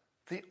asset.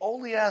 The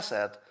only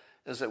asset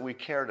is that we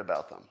cared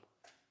about them.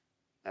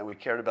 And we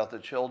cared about the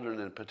children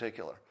in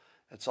particular.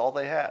 It's all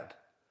they had.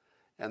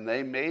 And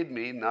they made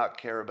me not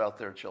care about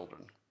their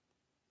children.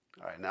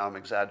 All right, now I'm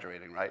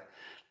exaggerating, right?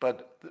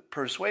 But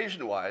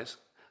persuasion-wise,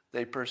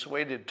 they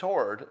persuaded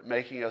toward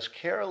making us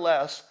care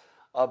less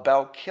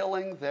about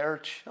killing their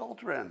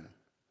children.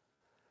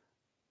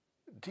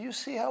 Do you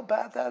see how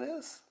bad that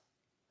is?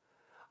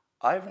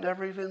 I've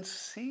never even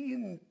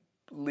seen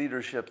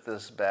leadership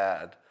this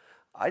bad.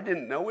 I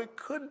didn't know it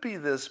could be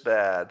this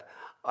bad.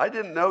 I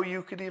didn't know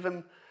you could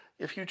even,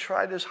 if you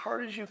tried as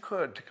hard as you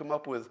could to come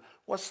up with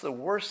what's the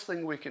worst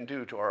thing we can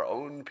do to our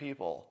own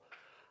people,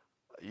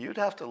 you'd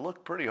have to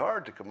look pretty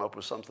hard to come up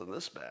with something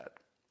this bad.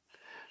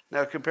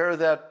 Now compare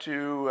that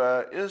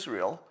to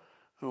Israel,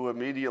 who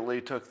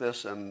immediately took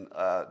this and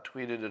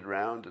tweeted it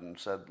around and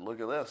said, look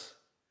at this.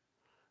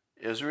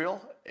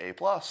 Israel, A+,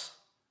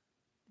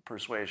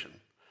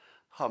 persuasion.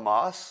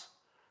 Hamas,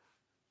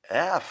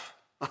 F.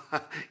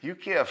 You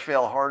can't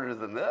fail harder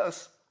than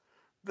this.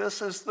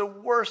 This is the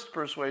worst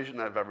persuasion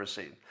I've ever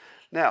seen.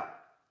 Now,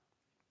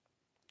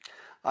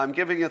 I'm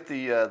giving it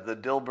the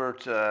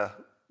Dilbert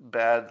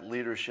bad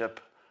leadership,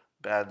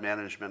 bad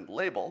management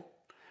label,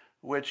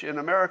 which in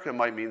America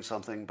might mean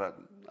something, but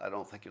I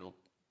don't think it'll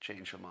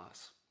change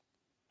Hamas.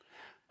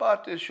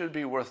 But it should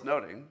be worth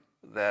noting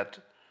that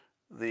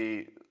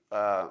the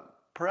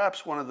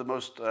perhaps one of the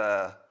most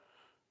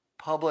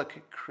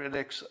public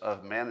critics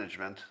of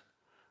management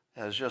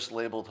has just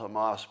labeled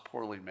Hamas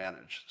poorly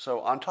managed.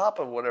 So on top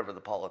of whatever the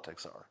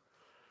politics are,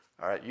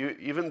 all right, you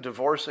even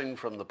divorcing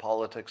from the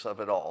politics of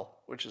it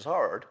all, which is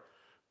hard,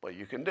 but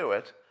you can do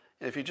it.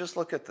 And if you just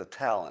look at the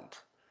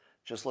talent,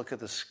 just look at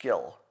the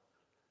skill,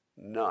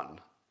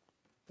 none.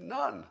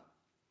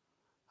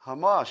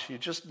 Hamas, you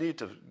just need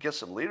to get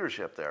some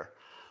leadership there.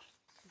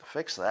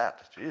 Fix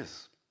that,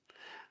 jeez.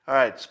 All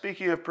right,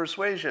 speaking of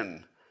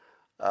persuasion,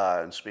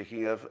 and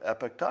speaking of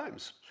epic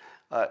times,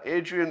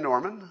 Adrian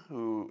Norman,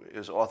 who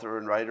is author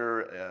and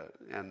writer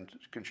and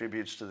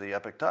contributes to the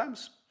Epic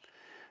Times,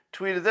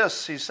 tweeted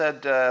this. He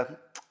said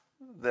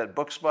that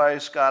books by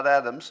Scott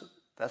Adams,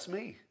 that's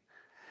me,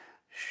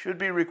 should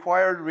be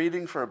required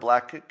reading for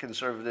black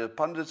conservative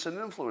pundits and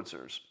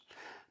influencers.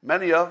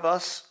 Many of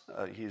us,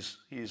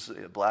 he's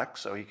black,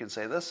 so he can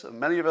say this,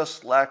 many of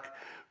us lack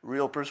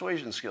real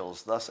persuasion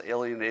skills, thus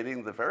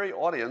alienating the very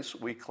audience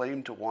we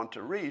claim to want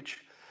to reach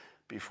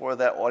before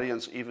that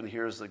audience even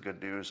hears the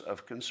good news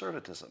of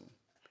conservatism.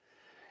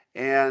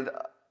 And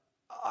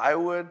I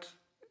would,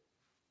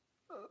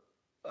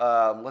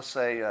 let's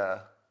say,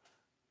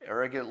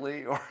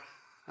 arrogantly, or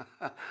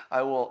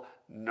I will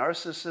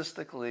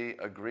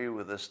narcissistically agree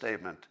with this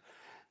statement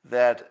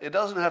that it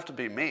doesn't have to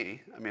be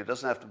me. I mean, it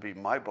doesn't have to be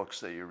my books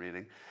that you're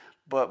reading,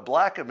 but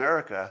Black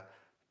America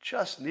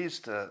just needs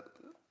to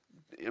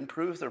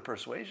improve their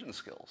persuasion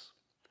skills.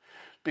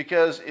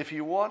 Because if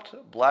you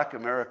want Black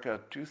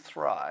America to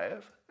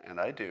thrive, and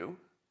I do,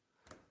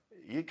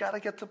 you got to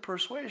get the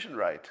persuasion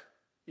right.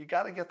 You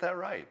got to get that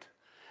right.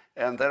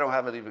 And they don't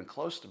have it even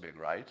close to being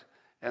right.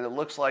 And it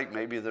looks like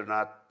maybe they're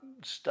not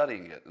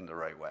studying it in the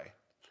right way.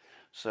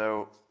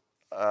 So,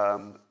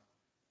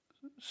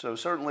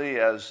 certainly,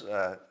 as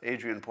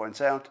Adrian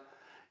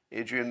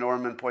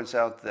Norman points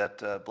out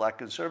that Black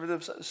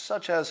conservatives,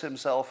 such as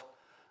himself,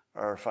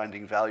 are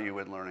finding value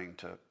in learning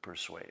to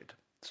persuade.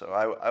 So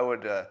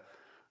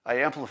I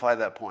amplify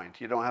that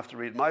point. You don't have to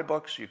read my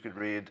books. You could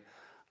read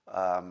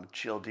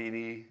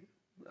Cialdini.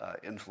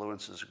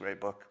 Influence is a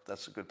great book.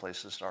 That's a good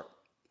place to start.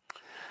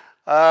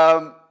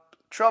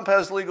 Trump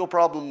has legal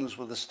problems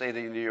with the state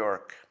of New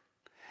York.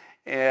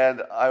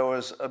 And I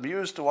was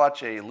amused to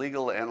watch a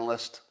legal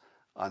analyst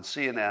on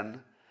CNN.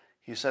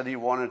 He said he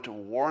wanted to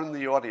warn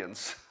the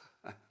audience.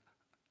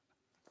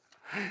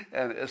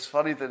 And it's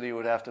funny that he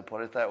would have to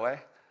put it that way.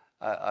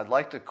 I'd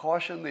like to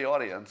caution the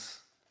audience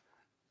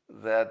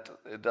that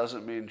it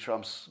doesn't mean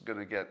Trump's going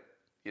to get,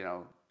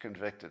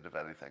 convicted of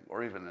anything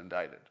or even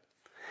indicted.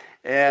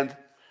 And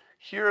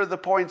here are the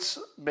points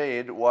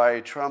made why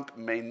Trump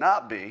may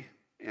not be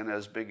in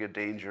as big a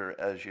danger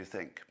as you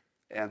think.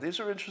 And these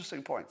are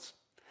interesting points.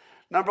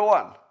 Number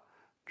one,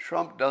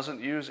 Trump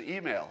doesn't use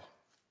email.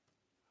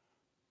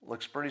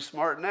 Looks pretty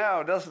smart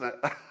now, doesn't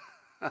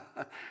it?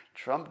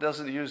 Trump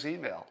doesn't use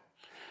email.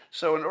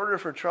 So in order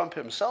for Trump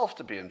himself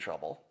to be in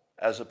trouble,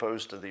 as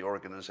opposed to the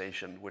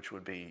organization, which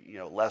would be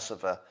less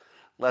of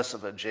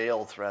a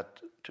jail threat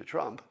to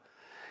Trump.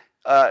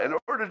 In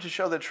order to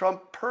show that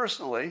Trump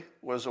personally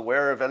was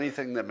aware of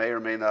anything that may or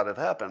may not have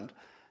happened,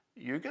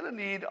 you're going to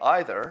need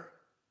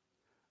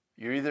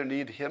you either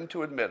need him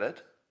to admit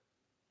it.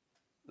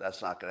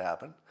 That's not going to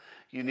happen.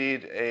 You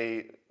need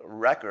a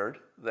record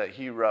that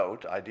he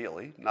wrote,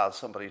 ideally, not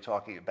somebody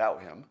talking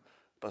about him,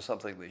 but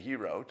something that he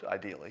wrote,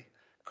 ideally,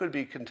 Could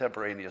be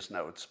contemporaneous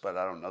notes, but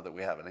I don't know that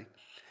we have any.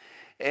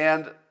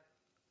 And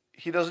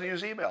he doesn't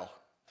use email.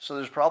 So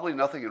there's probably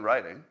nothing in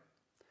writing.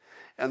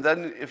 And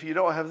then if you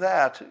don't have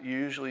that, you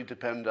usually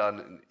depend on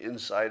an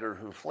insider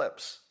who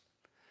flips.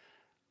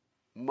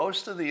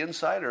 Most of the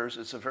insiders,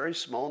 it's a very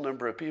small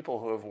number of people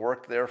who have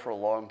worked there for a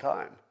long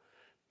time.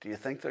 Do you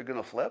think they're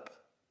going to flip?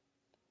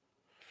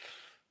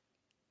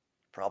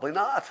 Probably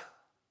not.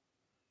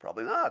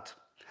 Probably not.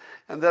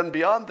 And then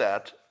beyond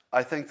that,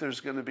 I think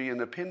there's going to be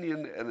an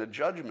opinion and a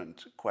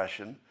judgment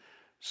question.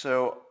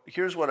 So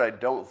here's what I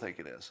don't think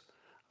it is.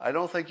 I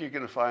don't think you're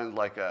going to find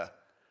like a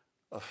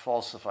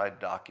falsified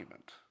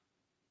document.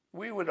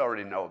 We would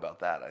already know about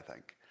that, I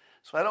think.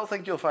 So I don't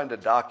think you'll find a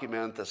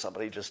document that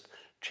somebody just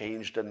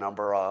changed a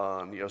number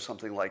on,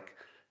 something like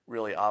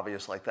really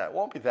obvious like that. It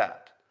won't be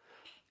that.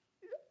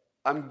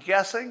 I'm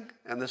guessing,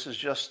 and this is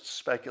just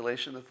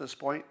speculation at this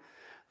point,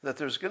 that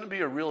there's going to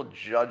be a real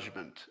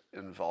judgment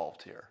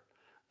involved here.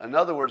 In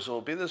other words, there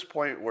will be this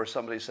point where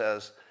somebody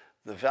says,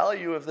 the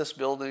value of this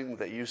building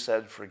that you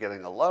said for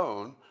getting a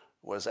loan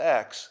was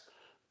X,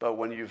 but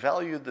when you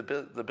valued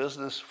the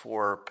business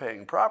for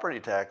paying property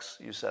tax,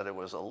 you said it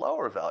was a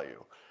lower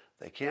value.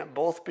 They can't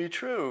both be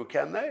true,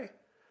 can they?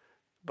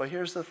 But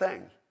here's the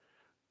thing.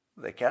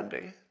 They can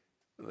be.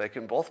 They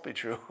can both be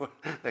true.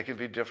 They can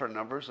be different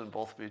numbers and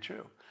both be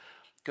true.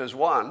 Because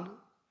one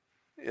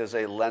is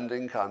a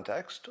lending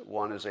context,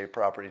 one is a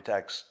property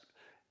tax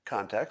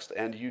context,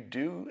 and you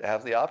do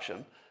have the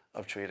option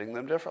of treating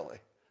them differently.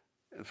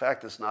 In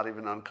fact, it's not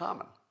even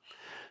uncommon.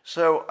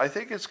 So I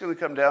think it's going to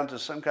come down to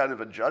some kind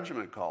of a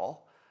judgment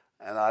call,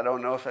 and I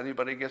don't know if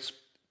anybody gets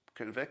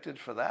convicted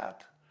for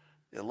that.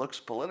 It looks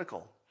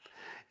political.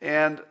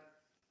 And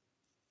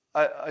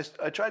I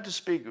tried to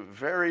speak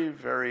very,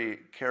 very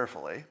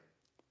carefully.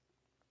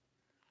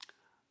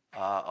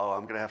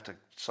 I'm going to have to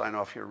sign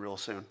off here real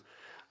soon.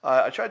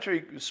 I tried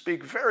to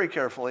speak very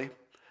carefully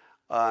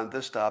on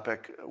this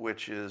topic,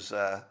 which is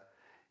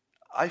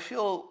I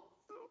feel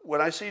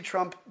when I see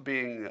Trump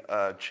being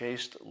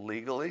chased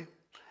legally,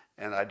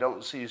 and I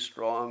don't see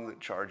strong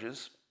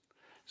charges,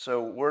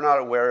 so we're not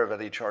aware of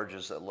any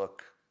charges that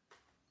look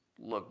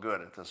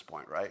good at this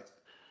point, right?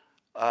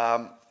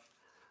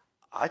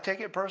 I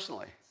take it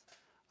personally.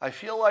 I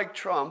feel like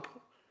Trump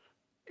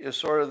is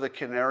sort of the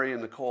canary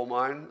in the coal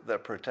mine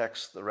that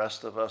protects the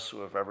rest of us who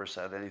have ever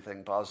said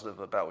anything positive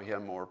about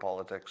him or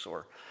politics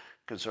or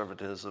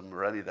conservatism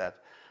or any of that.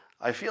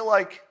 I feel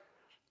like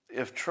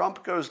if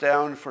Trump goes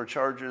down for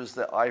charges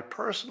that I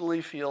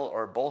personally feel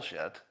are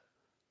bullshit,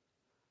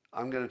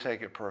 I'm going to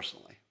take it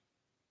personally.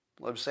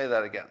 Let me say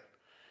that again.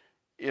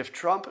 If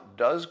Trump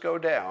does go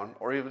down,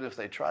 or even if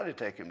they try to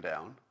take him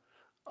down,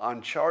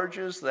 on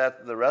charges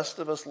that the rest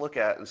of us look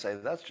at and say,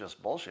 that's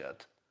just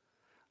bullshit,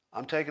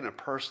 I'm taking it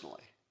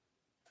personally.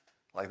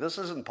 Like, this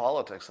isn't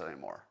politics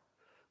anymore.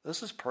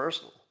 This is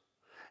personal.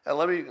 And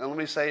let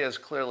me say as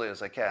clearly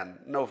as I can,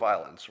 no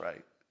violence,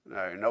 right?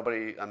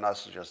 Nobody, I'm not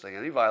suggesting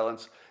any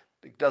violence.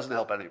 It doesn't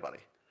help anybody.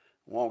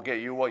 Won't get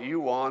you what you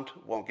want,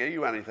 won't get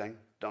you anything.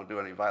 Don't do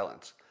any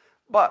violence.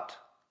 But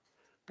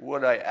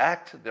would I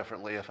act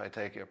differently if I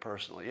take it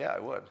personally? Yeah, I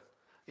would.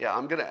 Yeah,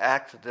 I'm going to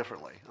act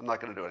differently. I'm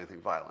not going to do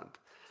anything violent.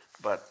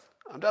 But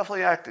I'm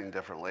definitely acting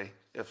differently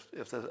if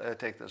I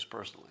take this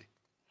personally.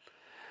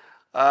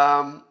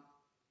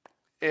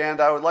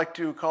 And I would like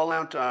to call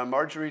out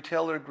Marjorie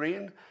Taylor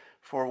Greene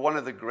for one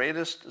of the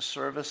greatest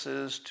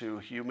services to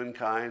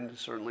humankind,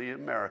 certainly in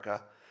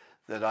America,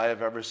 that I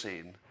have ever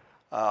seen.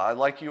 I'd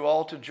like you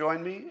all to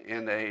join me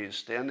in a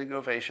standing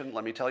ovation.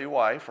 Let me tell you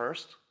why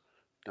first.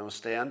 Don't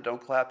stand,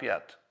 don't clap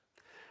yet.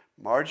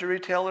 Marjorie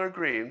Taylor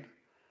Greene,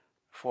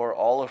 for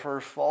all of her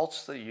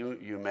faults that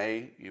you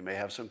may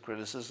have some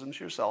criticisms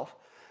yourself,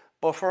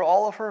 but for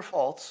all of her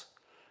faults,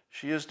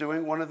 she is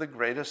doing one of the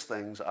greatest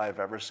things I've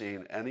ever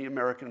seen any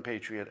American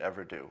patriot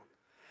ever do.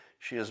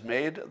 She has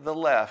made the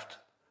left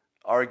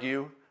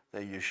argue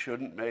that you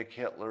shouldn't make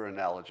Hitler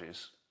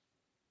analogies.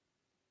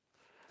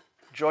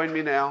 Join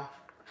me now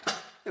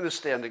in a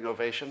standing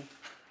ovation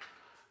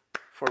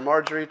for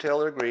Marjorie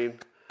Taylor Greene,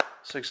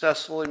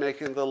 successfully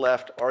making the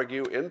left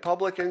argue in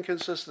public and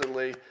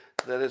consistently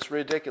that it's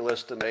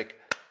ridiculous to make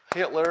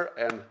Hitler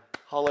and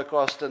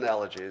Holocaust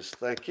analogies.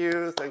 Thank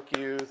you, thank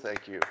you,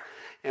 thank you.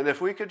 And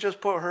if we could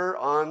just put her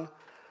on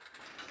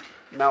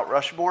Mount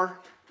Rushmore,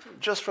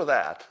 just for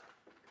that.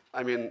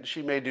 I mean,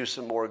 she may do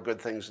some more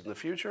good things in the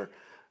future,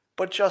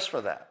 but just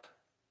for that.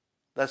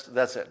 That's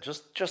it.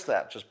 Just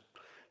that.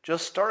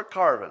 Just start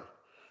carving.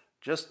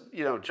 Just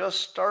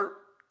start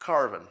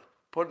carving.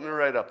 Putting her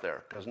right up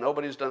there, because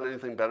nobody's done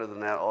anything better than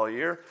that all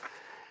year.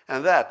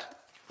 And that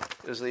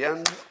is the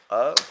end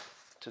of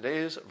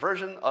today's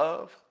version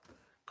of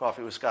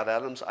Coffee with Scott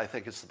Adams. I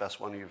think it's the best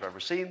one you've ever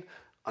seen.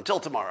 Until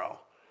tomorrow.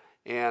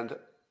 And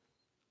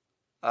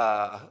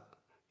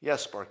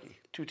yes, Sparky,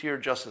 two-tier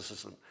justice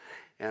system.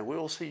 And we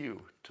will see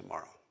you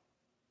tomorrow.